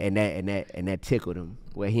tickled him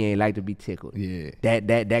where he ain't like to be tickled. Yeah,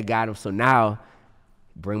 that got him. So now,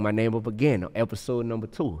 bring my name up again on episode number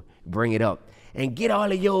 2. Bring it up. And get all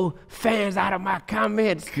of your fans out of my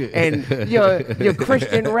comments and your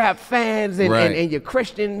Christian rap fans and your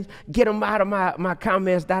Christians, get them out of my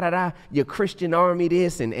comments, your Christian army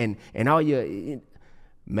this and all your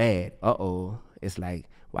mad. It's like,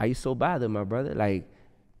 why you so bothered, my brother? Like,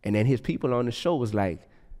 and then his people on the show was like,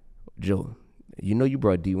 Joe, you know you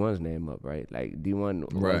brought Dee-1's name up, right? Like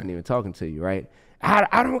Dee-1 wasn't even talking to you, right?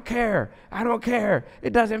 I don't care. I don't care.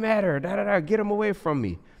 It doesn't matter. Get him away from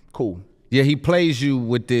me. Cool. Yeah, he plays you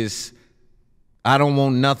with this, I don't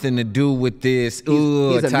want nothing to do with this,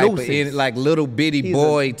 he's type of, like little bitty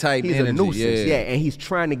boy type energy. He's a nuisance, yeah, and he's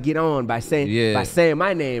trying to get on by saying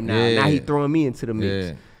my name now. Now he's throwing me into the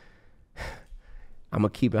mix. Yeah. I'm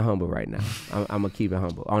going to keep it humble right now. I'm going to keep it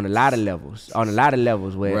humble on a lot of levels. On a lot of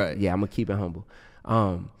levels where, I'm going to keep it humble.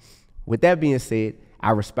 With that being said,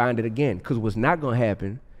 I responded again because what's not going to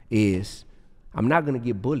happen is I'm not going to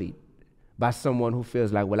get bullied by someone who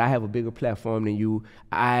feels like, well, I have a bigger platform than you.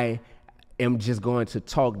 I am just going to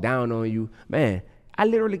talk down on you. Man, I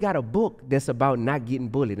literally got a book that's about not getting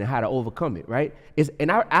bullied and how to overcome it, right?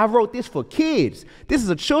 And I wrote this for kids. This is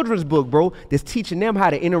a children's book, bro, that's teaching them how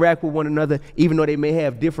to interact with one another, even though they may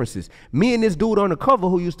have differences. Me and this dude on the cover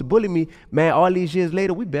who used to bully me, man, all these years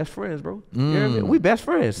later, we best friends, bro. You know what I mean? We best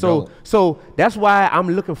friends. So that's why I'm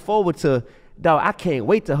looking forward to, dog, I can't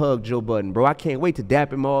wait to hug Joe Budden, bro. I can't wait to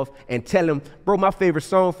dap him off and tell him, bro, my favorite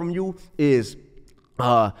song from you is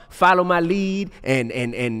Follow My Lead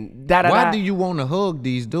and da-da-da. Why do you want to hug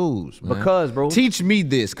these dudes, man? Because, bro. Teach me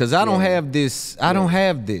this, because I don't have this. I don't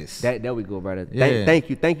have this. There we go, brother.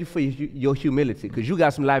 Thank you for your humility, because you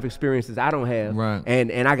got some life experiences I don't have. Right.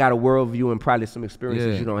 And I got a worldview and probably some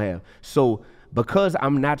experiences you don't have. So because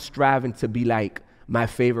I'm not striving to be like my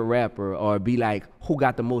favorite rapper or be like who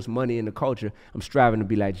got the most money in the culture, I'm striving to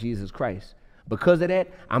be like Jesus Christ. Because of that,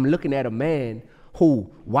 I'm looking at a man who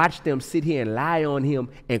watched them sit here and lie on him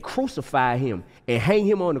and crucify him and hang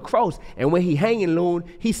him on the cross. And when he hanging, Loon,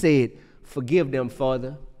 he said, "Forgive them,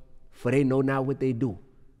 Father, for they know not what they do."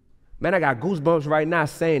 Man, I got goosebumps right now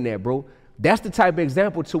saying that, bro. That's the type of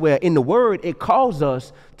example to where in the word, it calls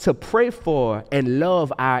us to pray for and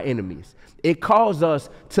love our enemies. It calls us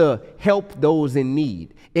to help those in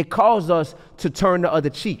need. It calls us to turn the other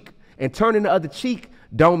cheek. And turning the other cheek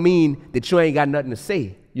don't mean that you ain't got nothing to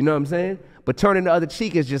say. You know what I'm saying? But turning the other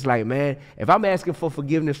cheek is just like, man, if I'm asking for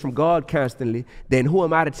forgiveness from God constantly, then who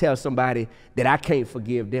am I to tell somebody that I can't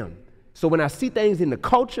forgive them? So when I see things in the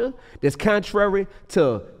culture that's contrary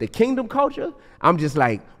to the kingdom culture, I'm just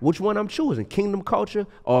like, which one I'm choosing, kingdom culture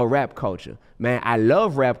or rap culture? Man, I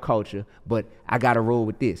love rap culture, but I got to roll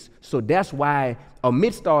with this. So that's why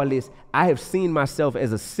amidst all this, I have seen myself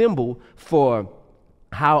as a symbol for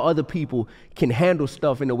how other people can handle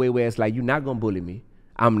stuff in a way where it's like, you're not going to bully me.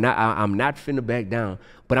 I'm not finna back down,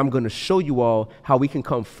 but I'm going to show you all how we can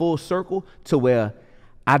come full circle to where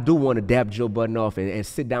I do want to dap Joe Budden off and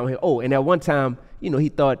sit down here. Oh, and at one time, you know, he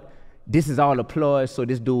thought this is all applause so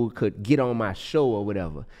this dude could get on my show or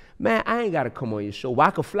whatever. Man, I ain't got to come on your show.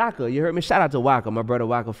 Waka Flocka, you heard me? Shout out to Waka, my brother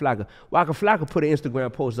Waka Flocka. Waka Flocka put an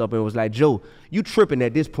Instagram post up and was like, "Joe, you tripping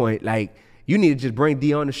at this point. Like, you need to just bring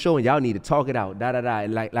D on the show and y'all need to talk it out,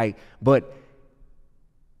 da-da-da." But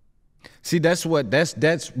see, that's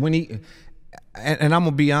when he, and I'm going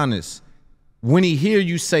to be honest, when he hear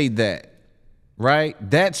you say that, right,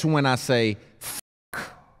 that's when I say,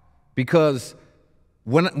 fuck. Because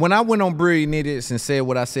when I went on Brilliant Idiots and said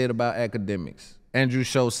what I said about academics, Andrew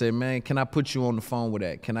Show said, "Man, can I put you on the phone with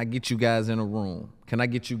that? Can I get you guys in a room? Can I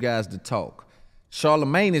get you guys to talk?"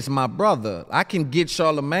 Charlemagne is my brother. I can get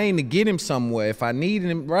Charlemagne to get him somewhere if I need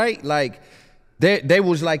him, right? Like, they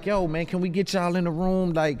was like, "Yo, man, can we get y'all in the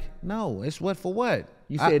room?" Like, no, it's what for what?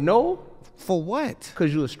 You said no? For what?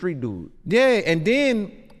 Because you a street dude. Yeah, and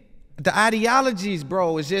then the ideologies,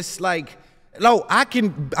 bro, is just like, no,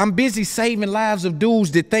 I'm busy saving lives of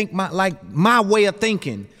dudes that think my way of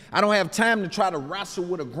thinking. I don't have time to try to wrestle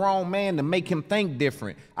with a grown man to make him think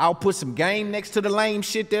different. I'll put some game next to the lame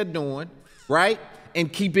shit they're doing, right?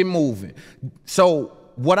 And keep it moving. So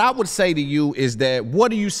what I would say to you is that,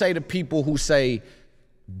 what do you say to people who say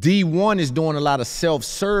Dee-1 is doing a lot of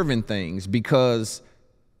self-serving things? Because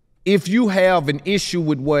if you have an issue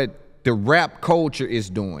with what the rap culture is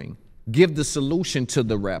doing, give the solution to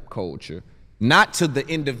the rap culture, not to the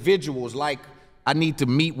individuals. Like, I need to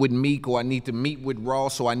meet with Meek, or I need to meet with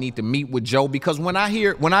Ross, or I need to meet with Joe. Because when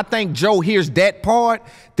I think Joe hears that part,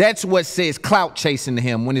 that's what says clout chasing to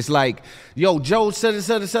him. When it's like, yo, Joe said,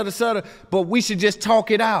 but we should just talk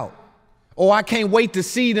it out. Or I can't wait to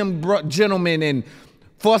see them gentlemen and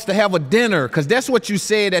for us to have a dinner. Because that's what you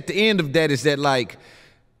said at the end of that, is that like,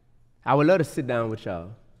 I would love to sit down with y'all.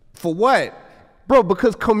 For what? Bro,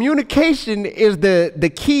 because communication is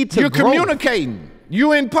the key to growth. You're communicating.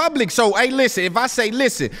 You in public. So, hey, listen, if I say,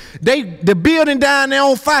 listen, the building down there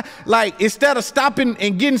on fire, like, instead of stopping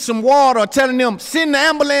and getting some water or telling them, send the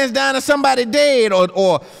ambulance down to somebody dead,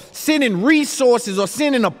 or sending resources or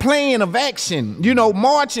sending a plan of action, you know,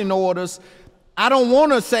 marching orders, I don't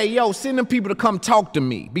want to say, yo, send them people to come talk to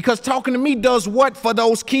me. Because talking to me does what for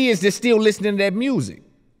those kids that's still listening to that music?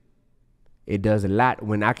 It does a lot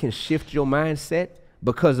when I can shift your mindset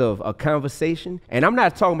because of a conversation. And I'm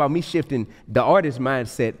not talking about me shifting the artist's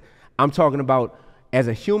mindset. I'm talking about as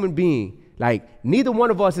a human being, like, neither one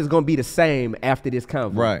of us is going to be the same after this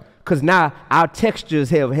convo. Right. Because now our textures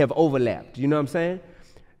have overlapped. You know what I'm saying?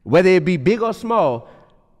 Whether it be big or small,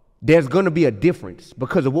 there's going to be a difference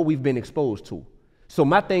because of what we've been exposed to. So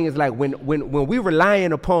my thing is like, when we're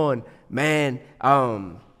relying upon, man,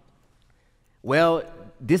 well,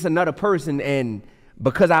 this another person, and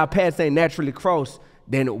because our paths ain't naturally crossed,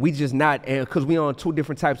 then we just not, and because we on two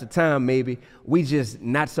different types of time, maybe, we just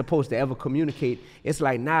not supposed to ever communicate. It's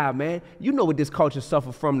like, nah, man, you know what this culture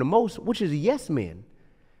suffer from the most, which is yes men.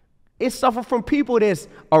 It suffer from people that's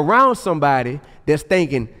around somebody that's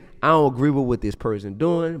thinking, I don't agree with what this person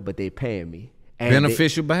doing, but they paying me. And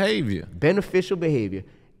beneficial behavior. Beneficial behavior.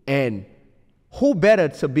 And who better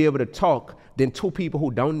to be able to talk than two people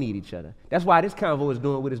who don't need each other? That's why this convo is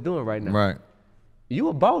doing what it's doing right now. Right. You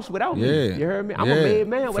a boss without me. You heard me? I'm a made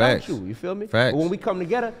man without you. You feel me? Facts. But when we come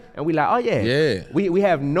together and we like, oh yeah. We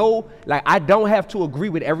have no, like, I don't have to agree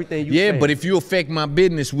with everything you say. Yeah, but if you affect my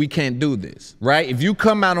business, we can't do this, right? If you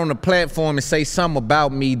come out on the platform and say something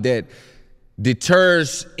about me that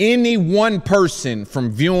deters any one person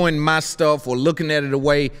from viewing my stuff or looking at it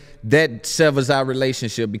away, that severs our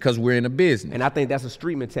relationship because we're in a business. And I think that's a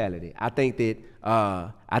street mentality. I think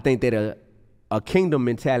that a kingdom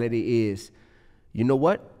mentality is, you know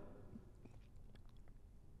what?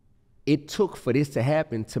 It took for this to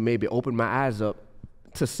happen to maybe open my eyes up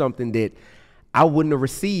to something that I wouldn't have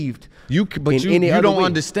received. You don't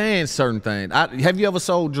understand certain things. Have you ever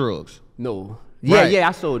sold drugs? No. Yeah, Right. yeah,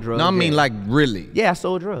 I sold drugs. No, I mean like really. Yeah, I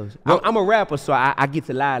sold drugs. Well, I'm a rapper, so I get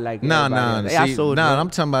to lie like Nah, everybody else. I sold drugs. I'm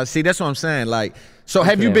talking about, see, that's what I'm saying. Like, so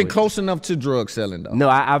have you been close enough to drug selling though? No,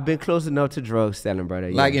 I've been close enough to drug selling,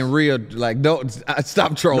 brother. Like yes. in real, like, don't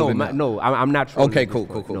stop trolling. No, I'm not trolling. Okay, cool.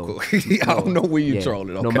 I don't know where you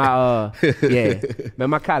trolling. Okay. No, man,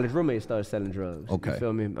 my college roommate started selling drugs. Okay. You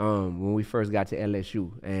feel me? When we first got to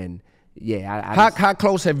LSU, and yeah, how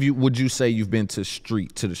close would you say you've been to the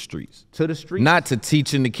streets? To the streets? Not to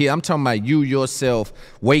teaching the kid. I'm talking about you yourself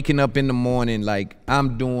waking up in the morning like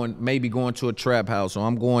I'm doing, maybe going to a trap house, or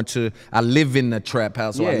I live in the trap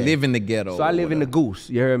house, or I live in the ghetto. So I live in the Goose.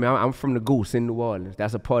 You heard me? I'm from the Goose in New Orleans.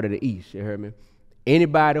 That's a part of the East. You heard me?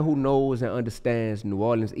 Anybody who knows and understands New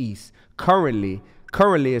Orleans East currently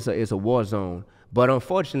is a war zone. But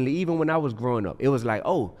unfortunately, even when I was growing up, it was like,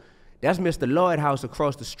 oh, that's Mr. Lloyd house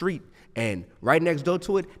across the street. And right next door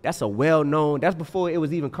to it, that's a well-known, that's before it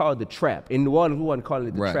was even called the Trap. In New Orleans, we wasn't calling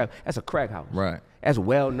it the Trap. That's a crack house. Right. That's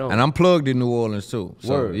well-known. And I'm plugged in New Orleans too. So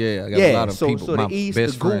Word. yeah, I got a lot of people, so my the East,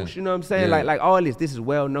 best the friends. Goose, you know what I'm saying? Yeah. Like all this is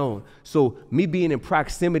well-known. So me being in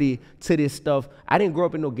proximity to this stuff, I didn't grow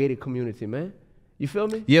up in no gated community, man. You feel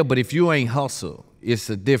me? Yeah, but if you ain't hustle, it's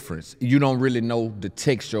a difference. You don't really know the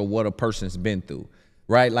texture of what a person's been through.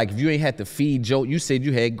 Right? Like if you ain't had to feed Joe, you said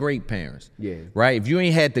you had great parents. Yeah. Right? If you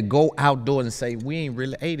ain't had to go outdoors and say, we ain't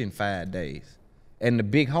really ate in 5 days. And the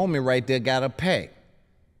big homie right there got a pack.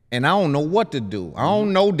 And I don't know what to do. I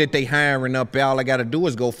don't know that they hiring up. All I got to do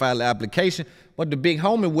is go file the application. But the big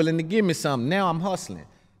homie willing to give me something. Now I'm hustling.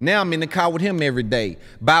 Now I'm in the car with him every day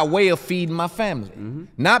by way of feeding my family.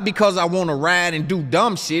 Not because I want to ride and do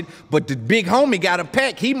dumb shit, but the big homie got a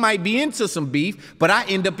pack. He might be into some beef, but I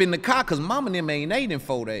end up in the car because mama and them ain't ate in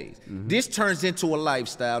 4 days. This turns into a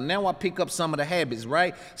lifestyle. Now I pick up some of the habits,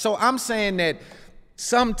 right? So I'm saying that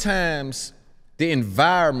sometimes the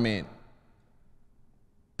environment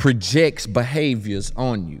projects behaviors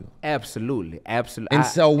on you. Absolutely. And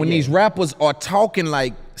so when these rappers are talking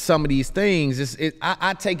like some of these things,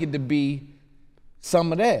 I take it to be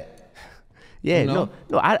some of that. Yeah, you know?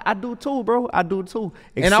 no, I do too, bro. I do too.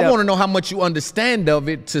 And I want to know how much you understand of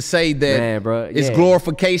it to say that Man, bro, it's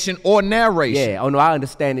glorification or narration. Yeah, oh no, I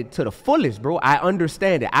understand it to the fullest, bro. I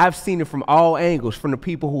understand it. I've seen it from all angles, from the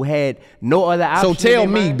people who had no other option. So tell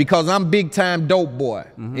me, because I'm big time dope boy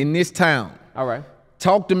in this town. All right.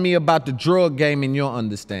 Talk to me about the drug game in your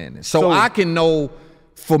understanding. So I can know,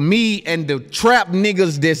 for me and the trap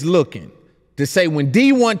niggas that's looking, to say when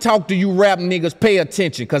Dee-1 talk to you rap niggas, pay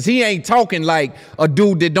attention. Because he ain't talking like a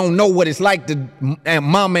dude that don't know what it's like to, and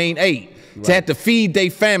mama ain't ate. Right. To have to feed their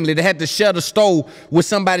family, to have to share the stove with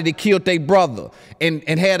somebody that killed their brother. And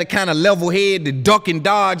had a kind of level head to duck and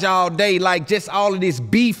dodge all day. Like just all of this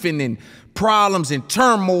beefing and problems and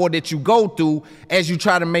turmoil that you go through as you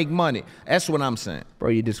try to make money. That's what I'm saying.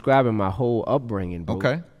 Bro, you're describing my whole upbringing, bro.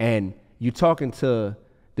 Okay. And you talking to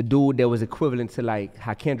the dude that was equivalent to like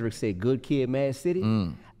how Kendrick said, good kid, Mad City.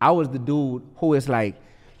 I was the dude who is like,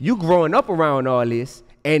 you growing up around all this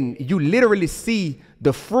and you literally see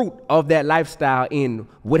the fruit of that lifestyle in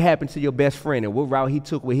what happened to your best friend and what route he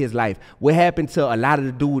took with his life. What happened to a lot of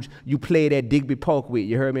the dudes you played at Digby Park with,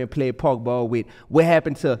 you heard me, and played park ball with. What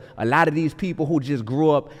happened to a lot of these people who just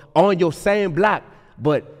grew up on your same block,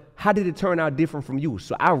 but how did it turn out different from you?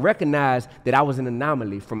 So I recognized that I was an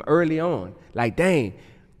anomaly from early on. Like, dang,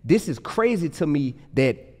 this is crazy to me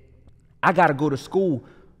that I gotta go to school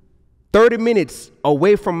 30 minutes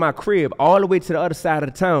away from my crib, all the way to the other side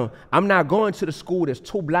of the town. I'm not going to the school that's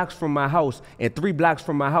 2 blocks from my house and 3 blocks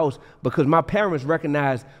from my house because my parents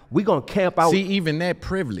recognize we gonna camp out. See, even that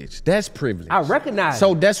privilege, that's privilege. I recognize.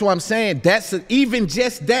 So that's what I'm saying. Even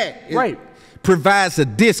just that. Right. Provides a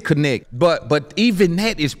disconnect. But even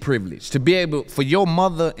that is privilege. To be able, for your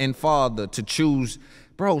mother and father to choose,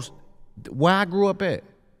 bro, where I grew up at,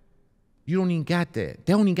 you don't even got that.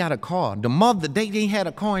 They don't even got a car. The mother, they ain't had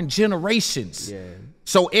a car in generations. Yeah.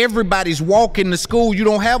 So everybody's walking to school. You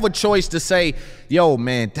don't have a choice to say, yo,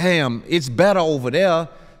 man, damn, it's better over there,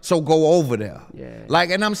 so go over there. Yeah.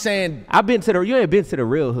 Like, and I'm saying, you ain't been to the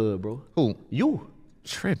real hood, bro. Who? You.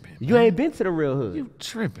 tripping. You ain't been to the real hood. You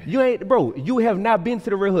tripping. You ain't, bro. You have not been to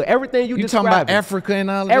the real hood. Everything you describing. You talking about Africa and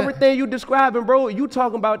all of that? Everything you describing, bro. You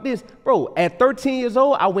talking about this, bro. At 13 years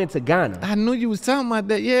old, I went to Ghana. I knew you was talking about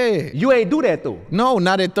that. Yeah. You ain't do that though. No,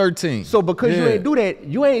 not at 13. So because you ain't do that,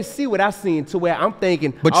 you ain't see what I seen to where I'm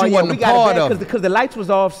thinking. But oh, you wasn't a part of it. Because the lights was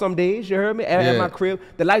off some days. You heard me at my crib.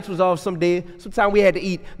 The lights was off some days. Sometimes we had to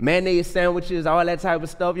eat mayonnaise sandwiches, all that type of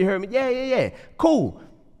stuff. You heard me? Yeah. Cool.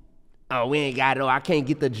 Oh, we ain't got it. Oh, I can't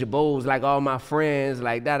get the jabos like all my friends,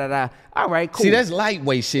 like da-da-da. All right, cool. See, that's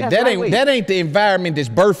lightweight shit. That ain't the environment that's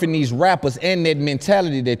birthing these rappers and that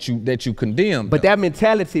mentality that you condemn. But that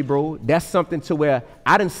mentality, bro, that's something to where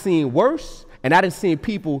I done seen worse and I done seen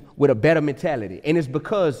people with a better mentality. And it's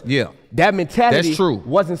because that mentality that's true.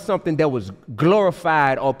 Wasn't something that was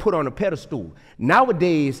glorified or put on a pedestal.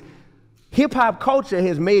 Nowadays, hip-hop culture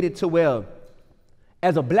has made it to where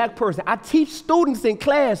as a black person, I teach students in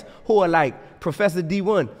class who are like, Professor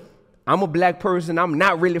Dee-1, I'm a black person, I'm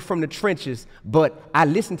not really from the trenches, but I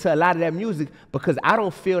listen to a lot of that music because I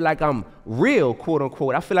don't feel like I'm real, quote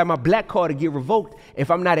unquote. I feel like my black card to get revoked if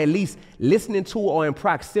I'm not at least listening to or in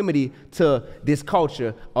proximity to this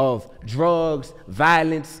culture of drugs,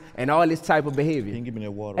 violence, and all this type of behavior. Give me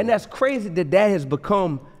that water. And that's crazy that has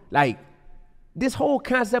become like, this whole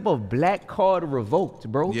concept of black card revoked,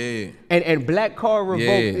 bro. Yeah. And black card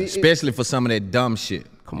revoked. Yeah, especially for some of that dumb shit.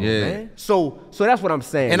 Come on, man. So that's what I'm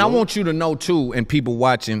saying. And bro. I want you to know too, and people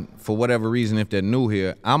watching for whatever reason, if they're new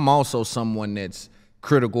here, I'm also someone that's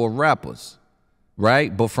critical of rappers,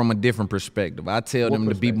 right? But from a different perspective. I tell them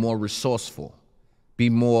to be more resourceful, be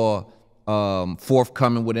more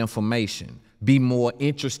forthcoming with information, be more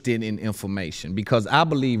interested in information, because I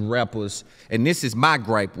believe rappers, and this is my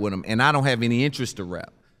gripe with them, and I don't have any interest to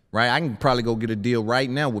rap, right? I can probably go get a deal right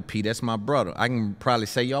now with P. That's my brother. I can probably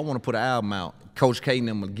say, yo, I want to put an album out. Coach K and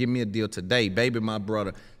them will give me a deal today. Baby, my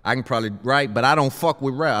brother. I can probably, right? But I don't fuck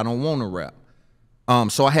with rap. I don't want to rap.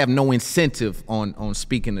 So I have no incentive on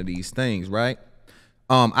speaking of these things, right?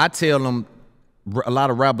 I tell them a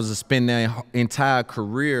lot of rappers will spend their entire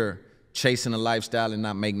career chasing a lifestyle and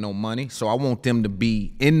not make no money. So I want them to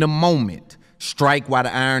be in the moment, strike while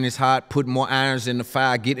the iron is hot, put more irons in the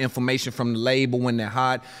fire, get information from the label when they're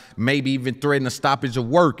hot, maybe even threaten a stoppage of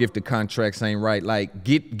work if the contracts ain't right. Like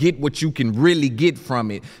get what you can really get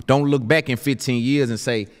from it. Don't look back in 15 years and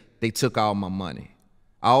say, they took all my money.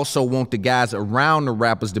 I also want the guys around the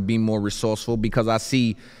rappers to be more resourceful, because I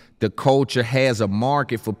see the culture has a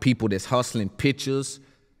market for people that's hustling pictures.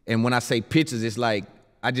 And when I say pictures, it's like,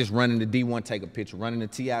 I just run into Dee-1, take a picture, run into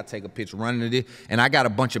T.I., take a picture, run into this. And I got a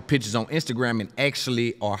bunch of pictures on Instagram and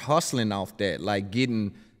actually are hustling off that, like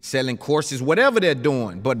selling courses, whatever they're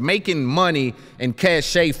doing, but making money and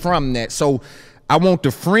cachet from that. So I want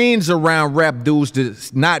the friends around rap dudes to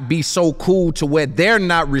not be so cool to where they're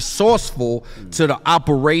not resourceful to the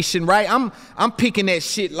operation, right? I'm picking that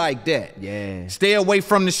shit like that. Yeah. Stay away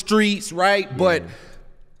from the streets, right? Yeah. But,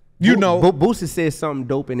 you know. Boosie said something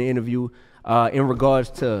dope in the interview. In regards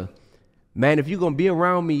to, man, if you're gonna be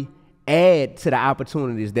around me, add to the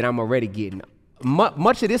opportunities that I'm already getting.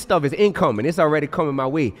 Much of this stuff is incoming, it's already coming my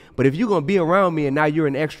way. But if you're gonna be around me and now you're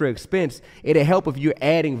an extra expense, it'll help if you're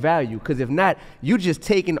adding value. Because if not, you just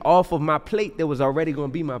taking off of my plate that was already gonna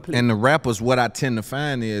be my plate. And the rappers, what I tend to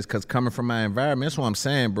find is, because coming from my environment, that's what I'm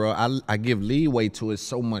saying, bro. I give leeway to it.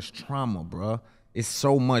 So much trauma, bro. It's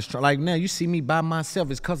so much trauma. Like now, you see me by myself,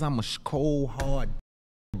 it's because I'm a cold, hard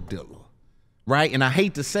dealer. Right? And I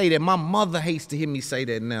hate to say that. My mother hates to hear me say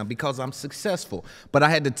that now because I'm successful. But I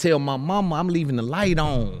had to tell my mama I'm leaving the light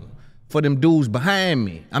on for them dudes behind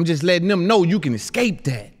me. I'm just letting them know you can escape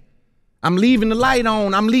that. I'm leaving the light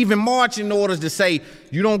on. I'm leaving marching orders to say,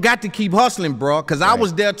 you don't got to keep hustling, bro. Because I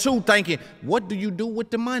was there too thinking, what do you do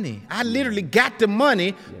with the money? I literally got the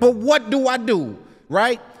money, but what do I do?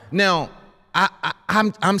 Right? Now,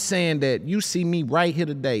 I'm saying that you see me right here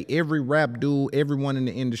today. Every rap dude, everyone in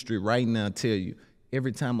the industry right now tell you,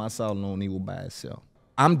 every time I saw Lone Evil by itself,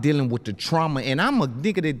 I'm dealing with the trauma, and I'm a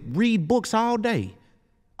nigga that read books all day.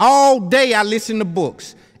 All day I listen to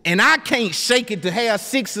books, and I can't shake it to have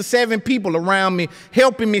 6 or 7 people around me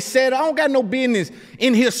helping me set. I don't got no business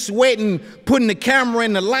in here sweating, putting the camera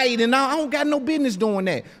in the light, and I don't got no business doing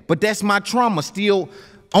that. But that's my trauma still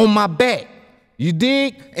on my back. You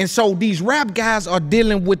dig? And so these rap guys are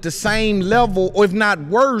dealing with the same level, or if not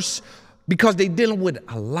worse, because they're dealing with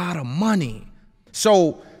a lot of money.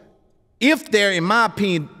 So if they're, in my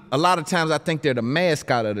opinion, a lot of times I think they're the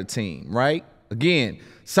mascot of the team, right? Again,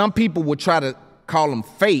 some people would try to call them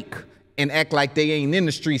fake and act like they ain't in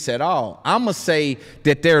the streets at all. I'm going to say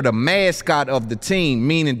that they're the mascot of the team,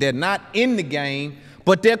 meaning they're not in the game,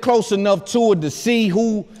 but they're close enough to it to see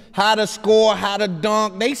how to score, how to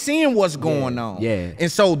dunk. They seeing what's going on. Yeah.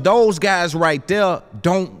 And so those guys right there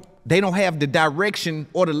don't have the direction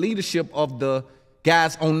or the leadership of the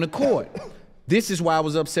guys on the court. This is why I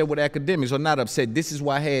was upset with academics, or not upset. This is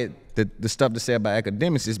why I had the stuff to say about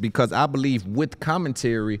academics, is because I believe with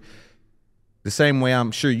commentary, the same way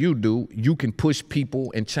I'm sure you do, you can push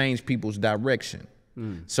people and change people's direction.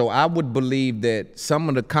 So I would believe that some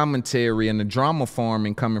of the commentary and the drama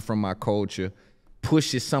farming coming from my culture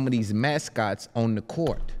pushes some of these mascots on the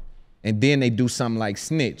court. And then they do something like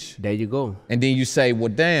snitch. There you go. And then you say,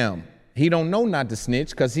 well, damn, he don't know not to snitch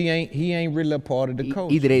because he ain't really a part of the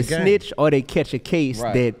coach. Either they snitch or they catch a case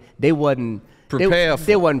that they wasn't prepared for.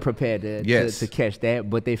 They wasn't prepared to catch that,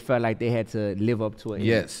 but they felt like they had to live up to it.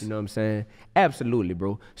 Yes. You know what I'm saying? Absolutely,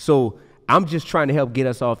 bro. So I'm just trying to help get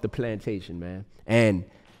us off the plantation, man. And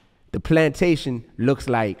the plantation looks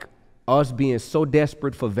like us being so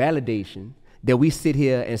desperate for validation that we sit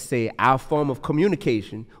here and say our form of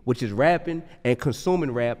communication, which is rapping and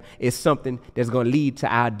consuming rap, is something that's gonna lead to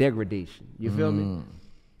our degradation. You feel me?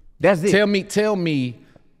 That's it. Tell me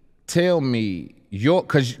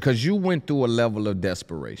cause you went through a level of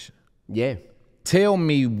desperation. Yeah. Tell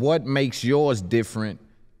me what makes yours different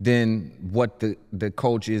than what the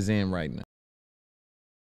coach is in right now.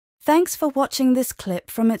 Thanks for watching this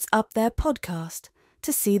clip from It's Up There podcast.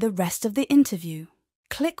 To see the rest of the interview,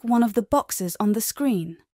 click one of the boxes on the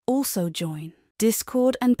screen. Also join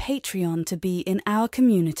Discord and Patreon to be in our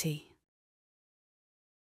community.